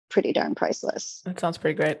like pretty darn priceless. That sounds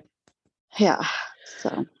pretty great. Yeah.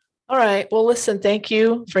 So. All right. Well, listen, thank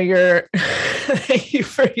you for your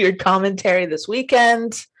commentary this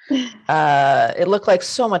weekend. It looked like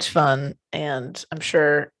so much fun, and I'm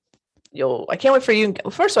sure I can't wait for you.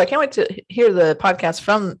 First of all, I can't wait to hear the podcast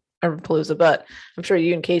from Herbapalooza, but I'm sure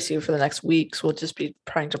you and Casey for the next weeks will just be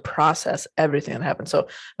trying to process everything that happened. So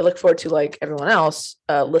I look forward to, like everyone else,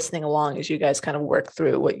 listening along as you guys kind of work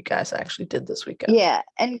through what you guys actually did this weekend. Yeah.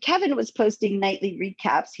 And Kevin was posting nightly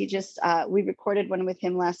recaps. He just, we recorded one with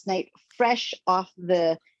him last night, fresh off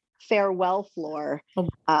the farewell floor,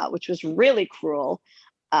 which was really cruel.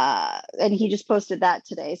 And he just posted that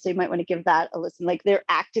today. So you might want to give that a listen. Like they're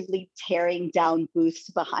actively tearing down booths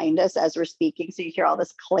behind us as we're speaking. So you hear all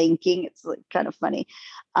this clanking. It's like kind of funny.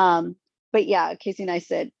 But yeah, Casey and I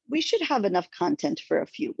said, we should have enough content for a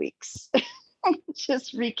few weeks.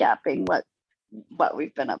 Just recapping what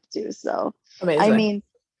we've been up to. So, Amazing. I mean,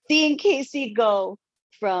 seeing Casey go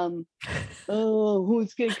from, oh,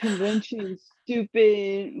 who's going to convention?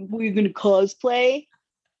 Stupid. We're going to cosplay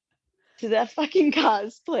to that fucking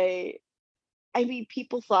cosplay. I mean,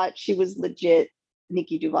 people thought she was legit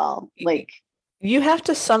Nikki Duval. Like, you have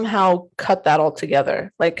to somehow cut that all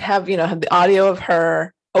together. Like have the audio of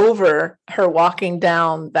her over her walking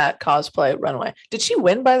down that cosplay runway. Did she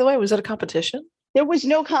win, by the way? Was it a competition? there was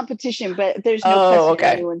no competition, but there's no question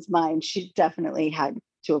in anyone's mind. She definitely had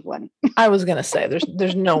to have won. I was gonna say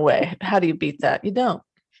there's no way. How do you beat that? You don't.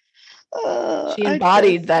 She I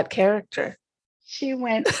embodied that character. She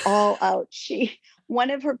went all out. One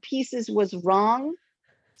of her pieces was wrong.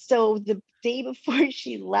 So the day before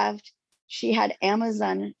she left, she had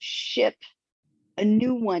Amazon ship a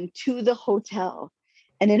new one to the hotel.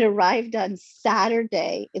 And it arrived on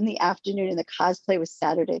Saturday in the afternoon, and the cosplay was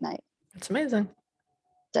Saturday night. It's amazing.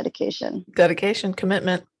 Dedication,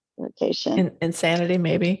 Commitment, insanity,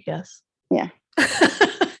 maybe. Yes. Yeah.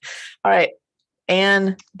 All right.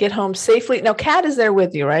 Anne, get home safely. Now, Kat is there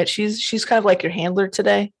with you, right? She's kind of like your handler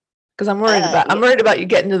today, because I'm worried I'm worried about you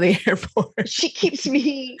getting to the airport. She keeps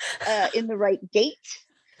me in the right gate.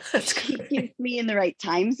 She keeps me in the right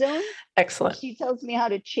time zone. Excellent. She tells me how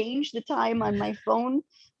to change the time on my phone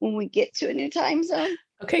when we get to a new time zone.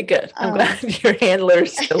 Okay, good. I'm glad your handler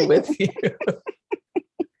is still with you.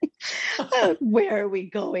 Where are we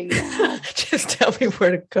going now? Just tell me where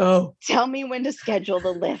to go. Tell me when to schedule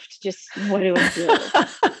the lift. Just what do I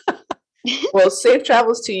do? Well, safe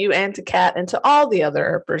travels to you and to Kat and to all the other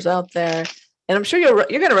Earpers out there. And I'm sure you're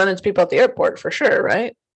going to run into people at the airport for sure,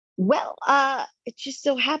 right? Well, it just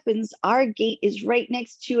so happens our gate is right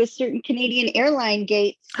next to a certain Canadian airline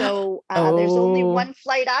gate. So there's only one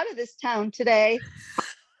flight out of this town today.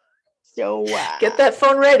 So get that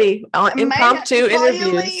phone ready. Impromptu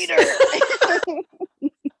interviews.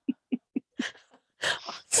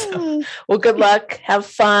 So, well, good luck. Have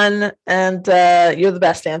fun. And you're the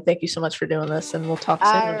best, Anne. Thank you so much for doing this. And we'll talk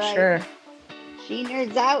soon, I'm sure. She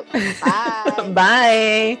nerds out. Bye.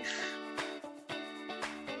 Bye.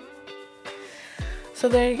 So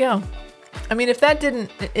there you go. I mean,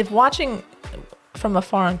 if watching from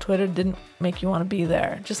afar on Twitter didn't make you want to be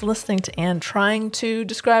there, just listening to Anne trying to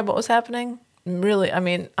describe what was happening, really, I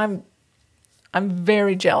mean, I'm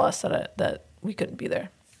very jealous that we couldn't be there.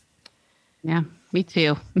 Yeah, me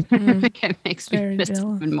too. It makes me miss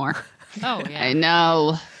even more. Oh, yeah. I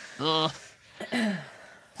know. Ugh.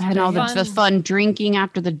 And all the fun drinking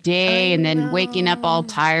after the day and then waking up all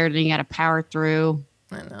tired and you got to power through.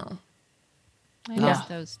 I know. I miss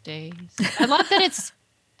those days. I love that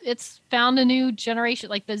it's found a new generation.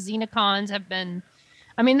 Like the Xenocons have been,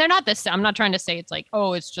 I mean, they're not this. I'm not trying to say it's like,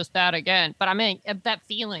 oh, it's just that again. But I mean, that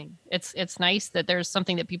feeling. It's nice that there's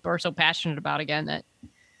something that people are so passionate about again. That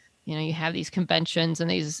you have these conventions and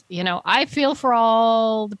these. I feel for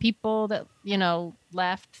all the people that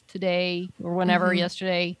left today or whenever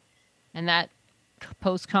yesterday, and that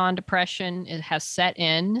post-con depression has set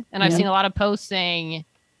in. And I've seen a lot of posts saying,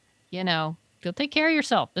 you'll take care of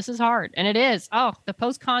yourself. This is hard. And it is. Oh, the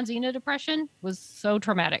post-con Xena depression was so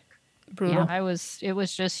traumatic. Brutal. Yeah, it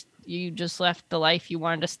was just, you just left the life you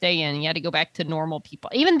wanted to stay in. You had to go back to normal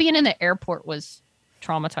people. Even being in the airport was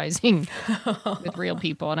traumatizing with real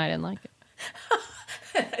people, and I didn't like it.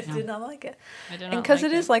 I did not like it. I did not And because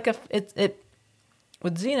like it is like it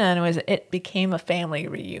with Xena anyways, it became a family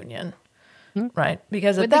reunion. Right.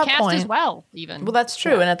 Because with at that the cast point as well, even. Well, that's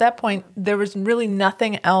true. And at that point, there was really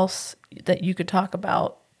nothing else that you could talk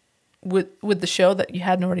about with the show that you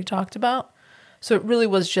hadn't already talked about. So it really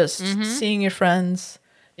was just seeing your friends,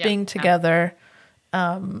 being together.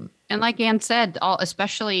 And like Anne said,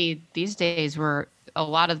 especially these days where a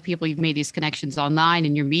lot of the people you've made these connections online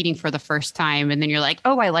and you're meeting for the first time. And then you're like,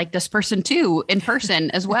 oh, I like this person too in person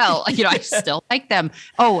as well. I still like them.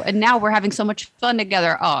 Oh, and now we're having so much fun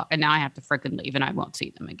together. Oh, and now I have to freaking leave and I won't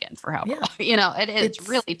see them again for how long. It's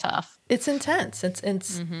really tough. It's intense. It's and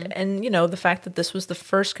the fact that this was the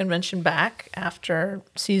first convention back after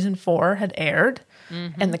season 4 had aired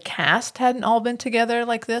and the cast hadn't all been together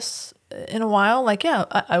like this in a while. Like,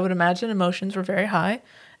 I would imagine emotions were very high.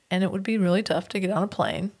 And it would be really tough to get on a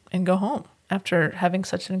plane and go home after having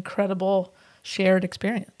such an incredible shared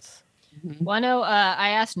experience. Well, I know I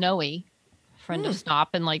asked Noe, friend of Stop,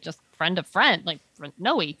 and just friend of friend,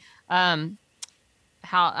 Noe,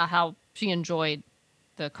 how she enjoyed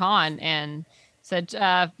the con and said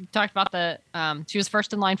talked about the she was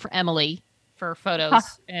first in line for Emily for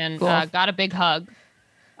photos and Cool. got a big hug.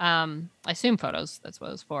 I assume photos. That's what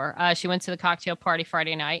it was for. She went to the cocktail party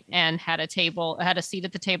Friday night and had a seat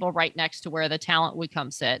at the table right next to where the talent would come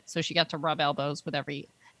sit. So she got to rub elbows with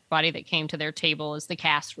everybody that came to their table as the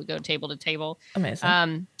cast would go table to table.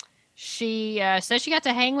 Amazing. She said she got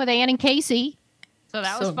to hang with Ann and Casey. So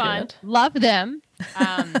that was So fun. good. Love them.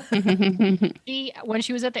 When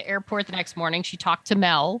she was at the airport the next morning, she talked to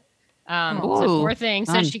Mel. Said Ooh, poor thing.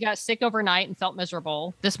 fun. Said she got sick overnight and felt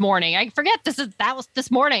miserable this morning. I forget that was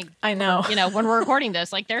this morning. I know. You know, when we're recording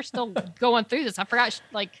this, like they're still going through this. I forgot.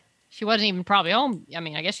 She wasn't even probably home. I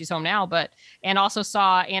mean, I guess she's home now. And also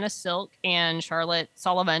saw Anna Silk and Charlotte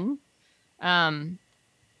Sullivan.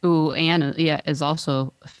 Ooh, Anne, is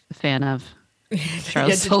also a fan of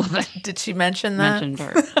Charlotte Sullivan. Did she mention that? Mentioned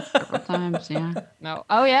her several times, yeah. No.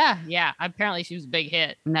 Oh yeah. Apparently she was a big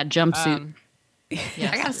hit. And that jumpsuit.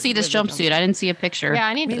 Yes, I gotta see this with the jumpsuit. I didn't see a picture. Yeah,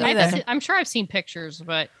 I need Me to. neither. I'm sure I've seen pictures,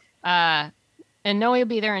 but and Noe will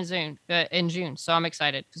be there in June, so I'm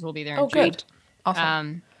excited because we'll be there in Oh, June. good.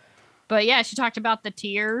 Awesome. But yeah, she talked about the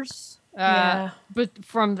tears, Yeah. but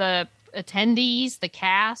from the attendees, the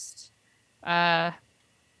cast.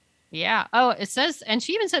 Yeah. Oh, it says, and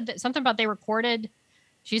she even said that something about they recorded.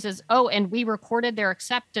 She says, "Oh, and we recorded their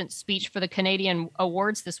acceptance speech for the Canadian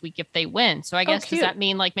awards this week if they win." So I guess does cute. that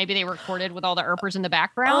mean like maybe they recorded with all the Erpers in the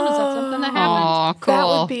background? Is that something that happened? Oh, cool. That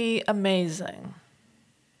would be amazing.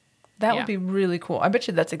 That Yeah. would be really cool. I bet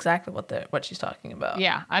you that's exactly what she's talking about.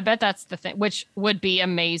 Yeah, I bet that's the thing, which would be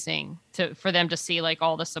amazing for them to see like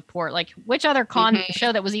all the support. Like which other con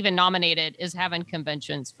show that was even nominated is having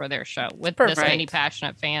conventions for their show with this Perfect. many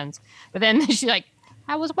passionate fans. But then she's like,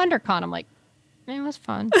 "How was WonderCon?" I'm like, "It was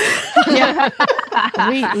fun. Yeah,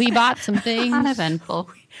 we bought some things. Uneventful.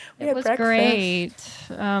 We It had was breakfast.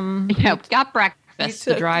 great. Yeah, we got breakfast.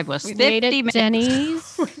 The took- drive was we 50 Ate at minutes.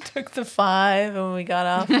 Denny's. We took the 5 and we got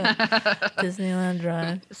off at Disneyland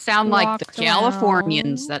Drive. Sound like the Walked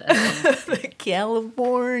Californians. That The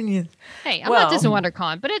Californians. Hey, I'm Well- not dissing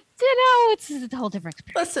WonderCon, but it's a whole different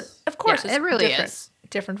experience. Listen, of course, Yeah, it's it really different, is.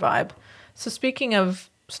 different vibe. So speaking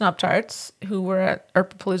of Snop Tarts, who were at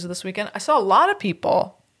Erpapalooza this weekend, I saw a lot of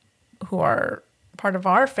people who are part of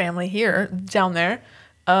our family here down there.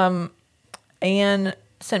 Anne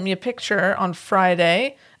sent me a picture on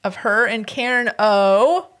Friday of her and Karen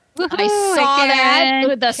O. I saw that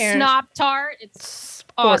with the Karen. Snop Tart. It's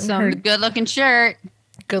sporting awesome. her Good looking shirt.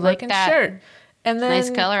 good like looking that. shirt. And then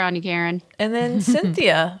Nice color on you, Karen. And then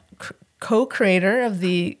Cynthia, co-creator of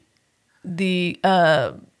the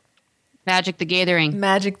Magic the Gathering.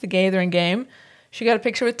 Magic the Gathering game. She got a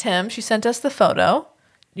picture with Tim. She sent us the photo.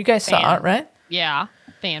 You guys saw Fan. it, right? Yeah,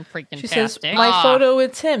 fan freaking She says, tastic. my photo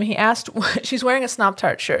with Tim. He asked, she's wearing a Snop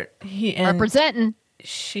Tart shirt. And Representing.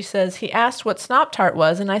 she says, he asked what Snop Tart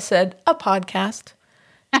was. And I said, a podcast.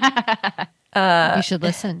 You should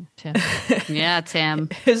listen to. Yeah, Tim.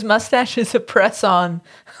 His mustache is a press on.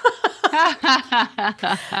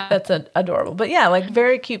 That's adorable. But yeah, like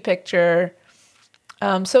very cute picture.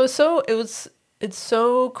 It's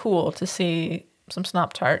so cool to see some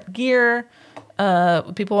Snop Tart gear,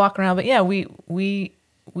 people walking around. But yeah, we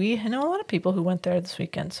know a lot of people who went there this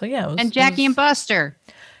weekend. So yeah, it was, And Jackie and Buster.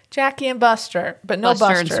 Jackie and Buster, but no Buster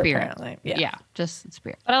Buster, and Spirit. apparently. Yeah, just in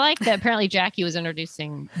spirit. But I like that apparently Jackie was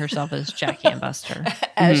introducing herself as Jackie and Buster.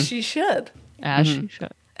 As she should. As she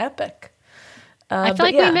should. Epic. I feel but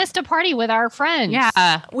like yeah, we missed a party with our friends.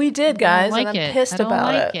 Yeah. we did, guys, like and I'm it. pissed I don't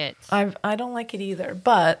about like it. it. I don't like it either,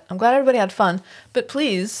 but I'm glad everybody had fun. But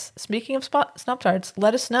please, speaking of Snop Tarts,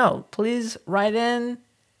 let us know. Please write in,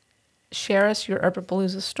 share us your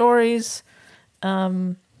Erpapalooza stories.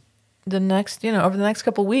 Over the next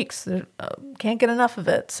couple weeks, can't get enough of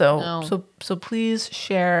it. So No. so please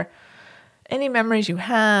share any memories you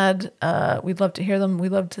had. We'd love to hear them.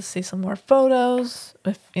 We'd love to see some more photos.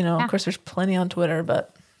 If of course, there's plenty on Twitter,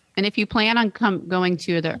 but. And if you plan on going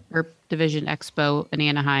to the ERP Division Expo in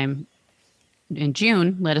Anaheim in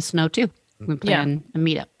June, let us know too. We plan a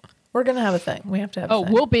meetup. We're gonna have a thing. We have to have. Oh, a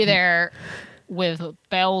thing. we'll be there with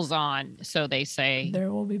bells on, so they say.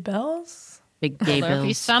 There will be bells. Big gay There'll be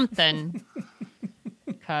bills. something.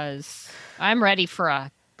 Because I'm ready for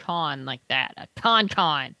a con like that. A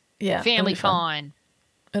con. Yeah, Family it'll be fun. con.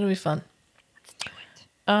 It'll be fun.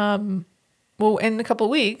 Well, in a couple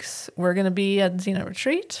weeks, we're gonna be at Xena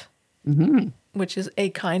Retreat, which is a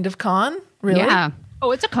kind of con. Really? Yeah.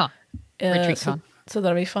 Oh, it's a con. Retreat so, con. so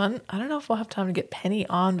that'll be fun. I don't know if we'll have time to get Penny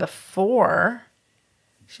on before.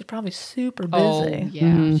 She's probably super busy. Oh,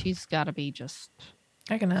 yeah. She's got to be just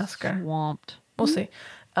I can ask her. swamped. We'll see.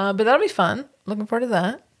 But that'll be fun. Looking forward to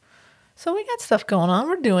that. So we got stuff going on.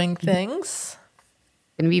 We're doing things.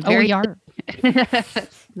 Gonna be Oh, very we are.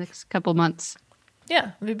 next couple months.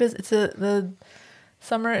 Yeah, it'll be busy. The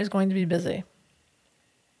summer is going to be busy.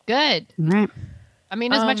 Good. Right. I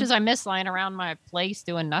mean, as much as I miss lying around my place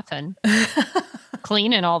doing nothing,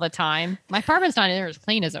 cleaning all the time. My apartment's not near as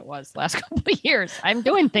clean as it was the last couple of years. I'm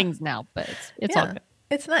doing things now, but it's all Yeah, good.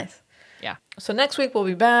 it's nice. Yeah. So next week we'll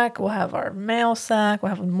be back. We'll have our mail sack.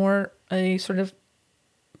 We'll have a sort of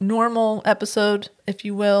normal episode, if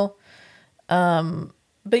you will.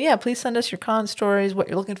 But yeah, please send us your con stories, what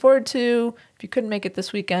you're looking forward to. If you couldn't make it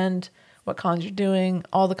this weekend, what cons you're doing,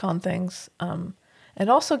 all the con things. And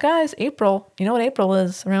also, guys, April. You know what April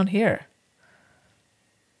is around here?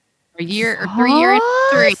 A year or 3 year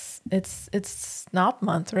anniversary. It's not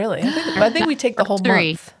month, really. I think we take the whole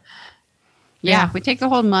Anniversary. month. Yeah, we take the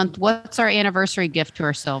whole month. What's our anniversary gift to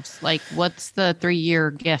ourselves? Like, what's the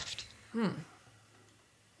 3-year gift?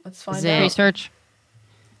 Let's find Is it- out. Research.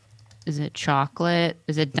 Is it chocolate?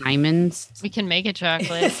 Is it diamonds? We can make it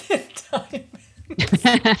chocolate.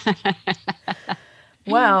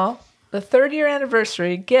 Well, the 3rd-year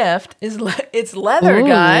anniversary gift is it's leather, Ooh,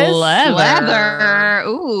 guys. Leather.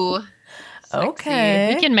 Ooh.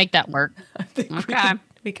 Okay. We can make that work. I think Okay.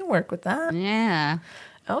 we can work with that. Yeah.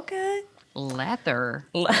 Okay. Leather.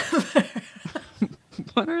 Leather.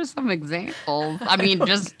 What are some examples? I mean,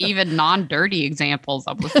 just even non-dirty examples.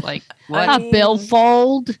 I was like, what? I A mean-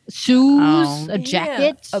 billfold, shoes, Oh. a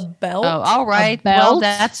jacket. Yeah, a belt. Oh, all right. belt? Well,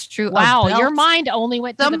 that's true. A Wow, your belt? mind only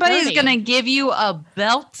went to Somebody's the gonna give you a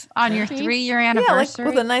belt on your Maybe. 3-year yeah, like anniversary.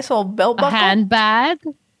 with a nice old belt a buckle. handbag,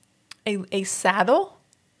 A saddle.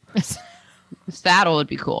 Saddle would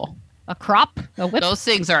be cool. a crop, a whip. Those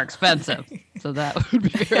things are expensive, so that would be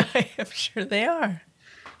very. I am sure they are.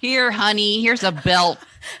 Here, honey. Here's a belt.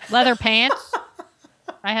 Leather pants.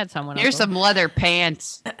 I had some when I Here's was some leather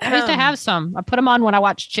pants. I used to have some. I put them on when I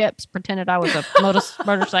watched Chips, pretended I was a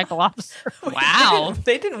motorcycle officer. Wow.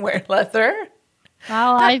 They didn't wear leather.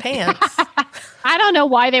 Well, Not I pants. I don't know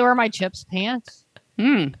why they were my Chips pants,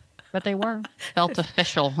 Hmm. but they were. Felt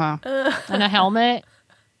official, huh? And a helmet.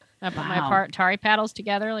 I put my Wow. Atari paddles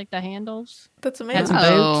together, like the handles. That's Had amazing. some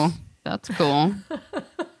Oh, boots. that's cool.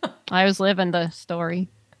 I was living the story.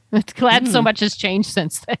 Glad so much has changed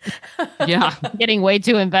since then. Yeah. Getting way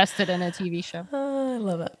too invested in a TV show. I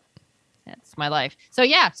love it. That's my life. So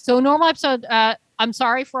yeah, so normal episode. I'm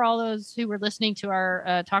sorry for all those who were listening to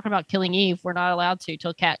our talking about Killing Eve. We're not allowed to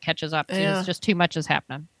till Kat catches up. Yeah. It's just too much is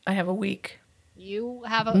happening. I have a week. You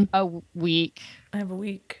have a week. I have a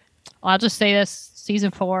week. I'll just say this: season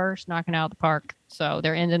 4 is knocking out of the park. So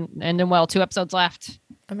they're ending well. 2 episodes left.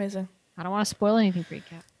 Amazing. I don't want to spoil anything for you,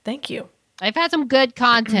 Kat. Thank you. I've had some good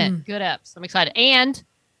content, good eps. I'm excited, and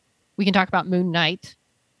we can talk about Moon Knight.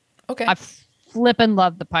 Okay. I flippin'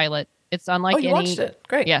 love the pilot. It's unlike oh, you any. watched it.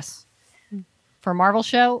 Great. Yes. For a Marvel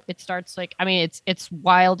show, it starts like it's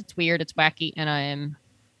wild, it's weird, it's wacky, and I am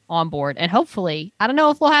on board. And hopefully, I don't know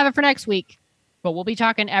if we'll have it for next week, but we'll be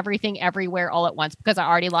talking everything everywhere all at once because I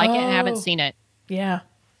already like it and haven't Oh. seen it. Yeah.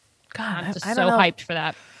 God, I'm just I so don't know. hyped for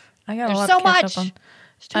that. I got a There's lot so to catch much. up on.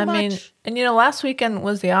 It's too I much. mean, and last weekend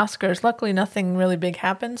was the Oscars. Luckily, nothing really big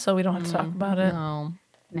happened, so we don't have to talk about it. No,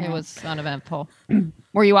 it No. was uneventful.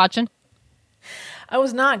 Were you watching? I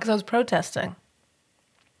was not because I was protesting.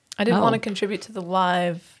 I didn't Oh. want to contribute to the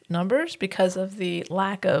live numbers because of the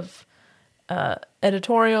lack of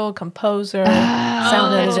editorial, composer,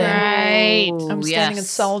 sound that's editing. right. I'm standing in yes.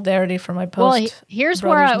 solidarity for my Well, post. here's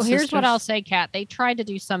brothers and here's what I'll sisters. say, Kat. They tried to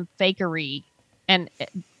do some fakery, and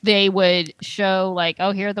they would show like,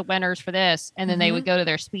 oh, here are the winners for this, and then they would go to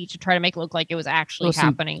their speech and try to make it look like it was actually Well, some-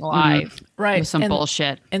 happening live. Right. With some and,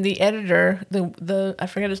 bullshit. and the editor, the I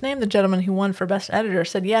forget his name, the gentleman who won for best editor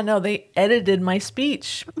said, "Yeah, no, they edited my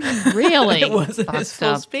speech. Really, It wasn't his Fucked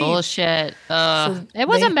full up speech." bullshit. So it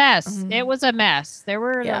was they- a mess. It was a mess. There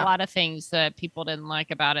were Yeah. a lot of things that people didn't like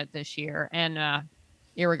about it this year, and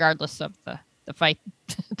irregardless of the fight,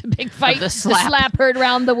 the big fight, the slap. slap heard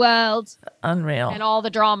around the world, Unreal. and all the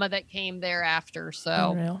drama that came thereafter.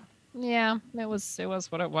 So. Unreal. Yeah, it was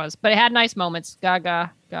what it was. But it had nice moments.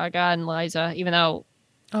 Gaga and Liza, even though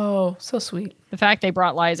Oh, so sweet. the fact they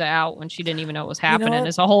brought Liza out when she didn't even know it was know happening what?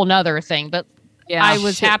 is a whole nother thing. But Yeah. I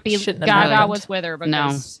was Shit- happy shouldn't have Gaga happened. was with her because No.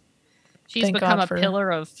 she's Thank become God a for- pillar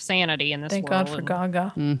of sanity in this Thank world. God for and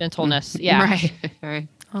Gaga. Gentleness. Yeah. Right. Right.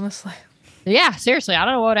 Honestly. Yeah, seriously. I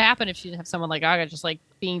don't know what would happen if she didn't have someone like Gaga just like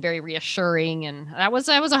being very reassuring, and that was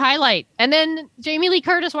a highlight. And then Jamie Lee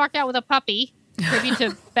Curtis walked out with a puppy, tribute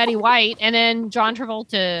to Betty White, and then John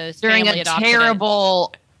Travolta's During family a adopted it.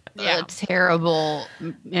 terrible, Yeah. terrible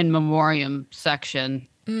in memoriam section.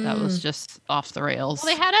 That was just off the rails.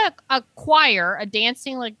 Well, they had a choir, a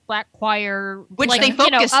dancing like black choir, Which like, they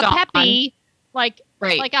focused a on. peppy, like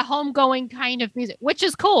Right. like a homegoing kind of music, which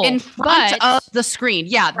is cool. in front but of the screen.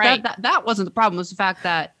 Yeah, Right. that wasn't the problem. It was the fact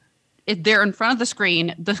that they're in front of the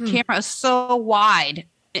screen. The camera is so wide.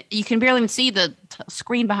 You can barely even see the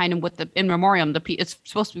screen behind him with the in memoriam. It's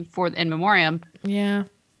supposed to be for the in memoriam. Yeah.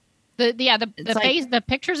 the It's like- face, the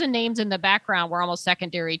pictures and names in the background were almost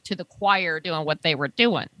secondary to the choir doing what they were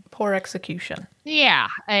doing. Poor execution. Yeah.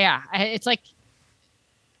 It's like,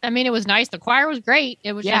 I mean, it was nice. The choir was great.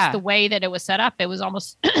 It was Yeah. just the way that it was set up. It was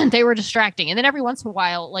almost they were distracting. And then every once in a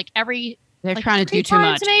while, like They're like trying to 3 do too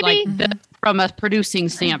times much, maybe? like from a producing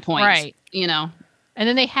standpoint, Right. You know, And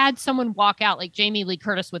then they had someone walk out, like Jamie Lee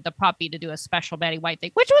Curtis with the puppy, to do a special Betty White thing,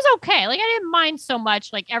 which was okay. Like, I didn't mind so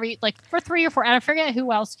much. Like, for 3 or 4, and I forget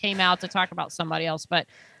who else came out to talk about somebody else, but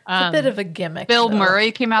It's a bit of a gimmick. Bill though.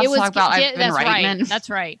 Murray came out it to was talk about yeah, I've been that's writing. right. That's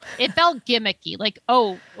right. It felt gimmicky. Like,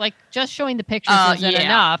 like just showing the pictures isn't yeah.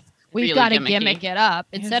 enough. We've Really got to gimmicky. gimmick it up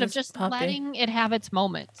Here's instead of this just puppy. letting it have its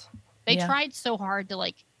moment. They Yeah. tried so hard to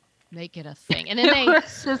like make it a thing, and then they. It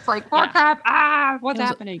was just like, what what's It was-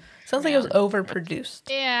 happening? Sounds like it was overproduced.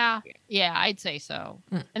 Yeah, I'd say so.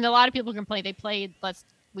 Mm. And a lot of people complain. They played.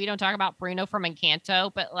 We don't talk about Bruno from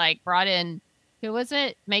Encanto, but like brought in, who was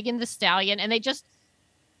it? Megan Thee Stallion, and they just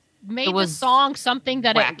made the was song something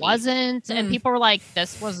that wacky. it wasn't, and Mm. people were like,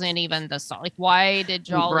 "This wasn't even the song. Like, why did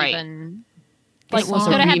y'all Right. even?" The Like, you song-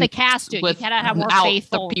 could have had the remix cast do it. You with- could have had more without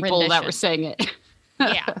faithful the people that were rendition. saying it.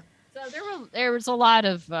 Yeah. So there was a lot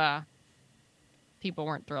of people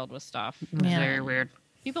weren't thrilled with stuff. It was Yeah. very weird.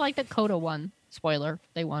 People like that Coda won. Spoiler,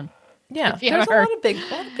 they won. Yeah. If you There's a ever-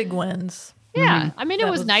 lot of big wins. Yeah, I mean, it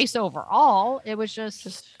That was was- nice overall. It was just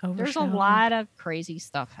Just there's a overshadowed. lot of crazy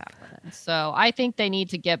stuff happening. So I think they need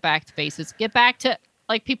to get back to basics. Get back to,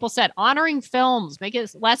 like people said, honoring films. Make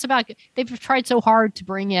it less about. They've tried so hard to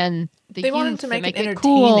bring in the They wanted youth to and make it it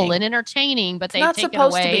cool entertaining. and entertaining, but It's they not take it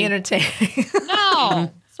supposed away. to be entertaining.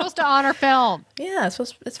 No, it's supposed to honor film. Yeah,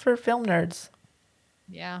 it's for film nerds.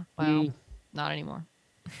 Yeah, well, Mm. not anymore.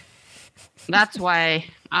 That's why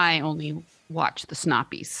I only watch the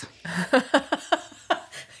Snoppies.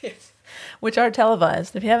 Which are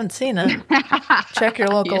televised. If you haven't seen it, check your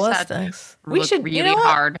local Yes, that listings. We Look should really you know what?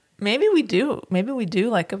 hard. Maybe we do. Maybe we do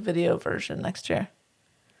like a video version next year.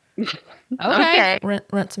 Okay.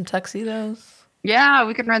 Rent some tuxedos. Yeah,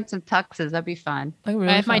 we could rent some tuxes. That'd be fun. That'd be I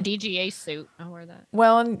really have my fun. DGA suit. I'll wear that.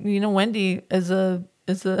 Well, and you know, Wendy is a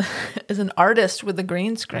is an artist with a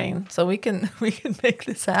green screen, so we can make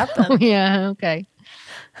this happen. Yeah, okay.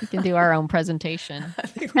 We can do our own presentation. I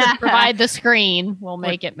think Provide the screen. We'll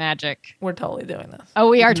make it magic. we're totally doing this. Oh,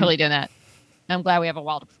 we are totally doing that. I'm glad we have a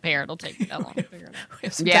while to prepare. It'll take that long to figure it out. We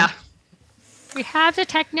have some Yeah. time. We have the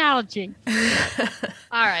technology. All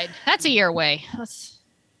right. That's a year away. Let's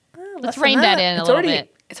Less than rein that in a It's little already,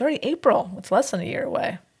 bit. It's already April. It's less than a year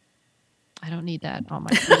away. I don't need that on my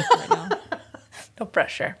plate right now. No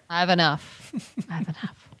pressure. I have enough.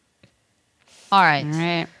 All right. All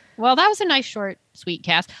right. Well, that was a nice, short, sweet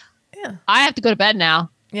cast. Yeah. I have to go to bed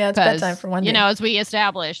now. Yeah, it's 'cause, bedtime for Wendy. You know, as we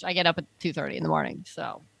established, I get up at 2:30 in the morning.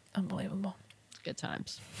 So Unbelievable. it's good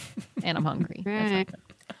times. And I'm hungry. That's Right.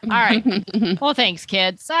 All right. Well, thanks,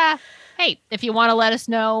 kids. Hey, if you want to let us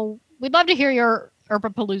know, we'd love to hear your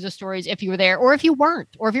Herpapalooza stories if you were there, or if you weren't,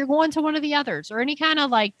 or if you're going to one of the others, or any kind of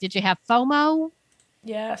like, did you have FOMO,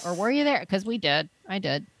 Yes. or were you there? Because we did. I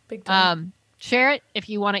did. Big time. Share it if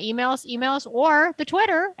you want to email us, or the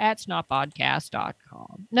Twitter at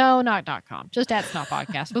snotpodcast.com. No, not .com, just at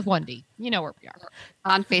snotpodcast with 1D. You know where we are.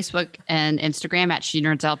 On Facebook and Instagram at She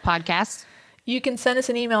Nerds Out Podcast. You can send us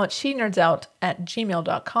an email at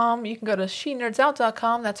shenerdsout@gmail.com. You can go to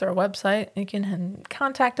shenerdsout.com. That's our website. You can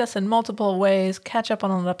contact us in multiple ways, catch up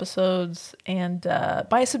on old episodes, and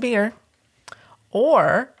buy us a beer.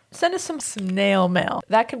 Or send us some snail mail.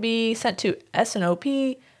 That can be sent to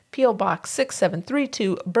SNOP, P.O. Box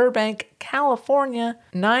 6732, Burbank, California,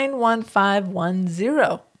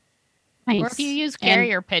 91510. Nice. Or if you use And-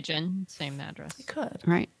 carrier pigeon, same address. You could.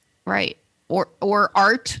 Right. Or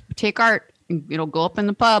art. Take art. It'll go up in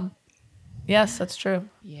the pub. Yes, that's true.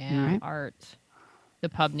 Yeah, Right. art. The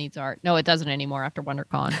pub needs art. No, it doesn't anymore after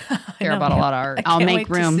WonderCon. Care know, about a man. lot of art. I I'll can't make wait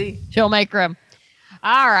to room. see. She'll make room.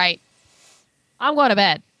 All right. I'm going to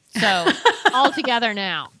bed. So all together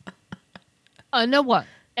now. And a one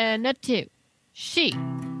and a two. She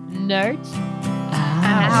nerds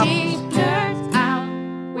out. She nerds out.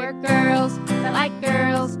 We're girls that like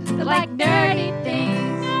nerdy things.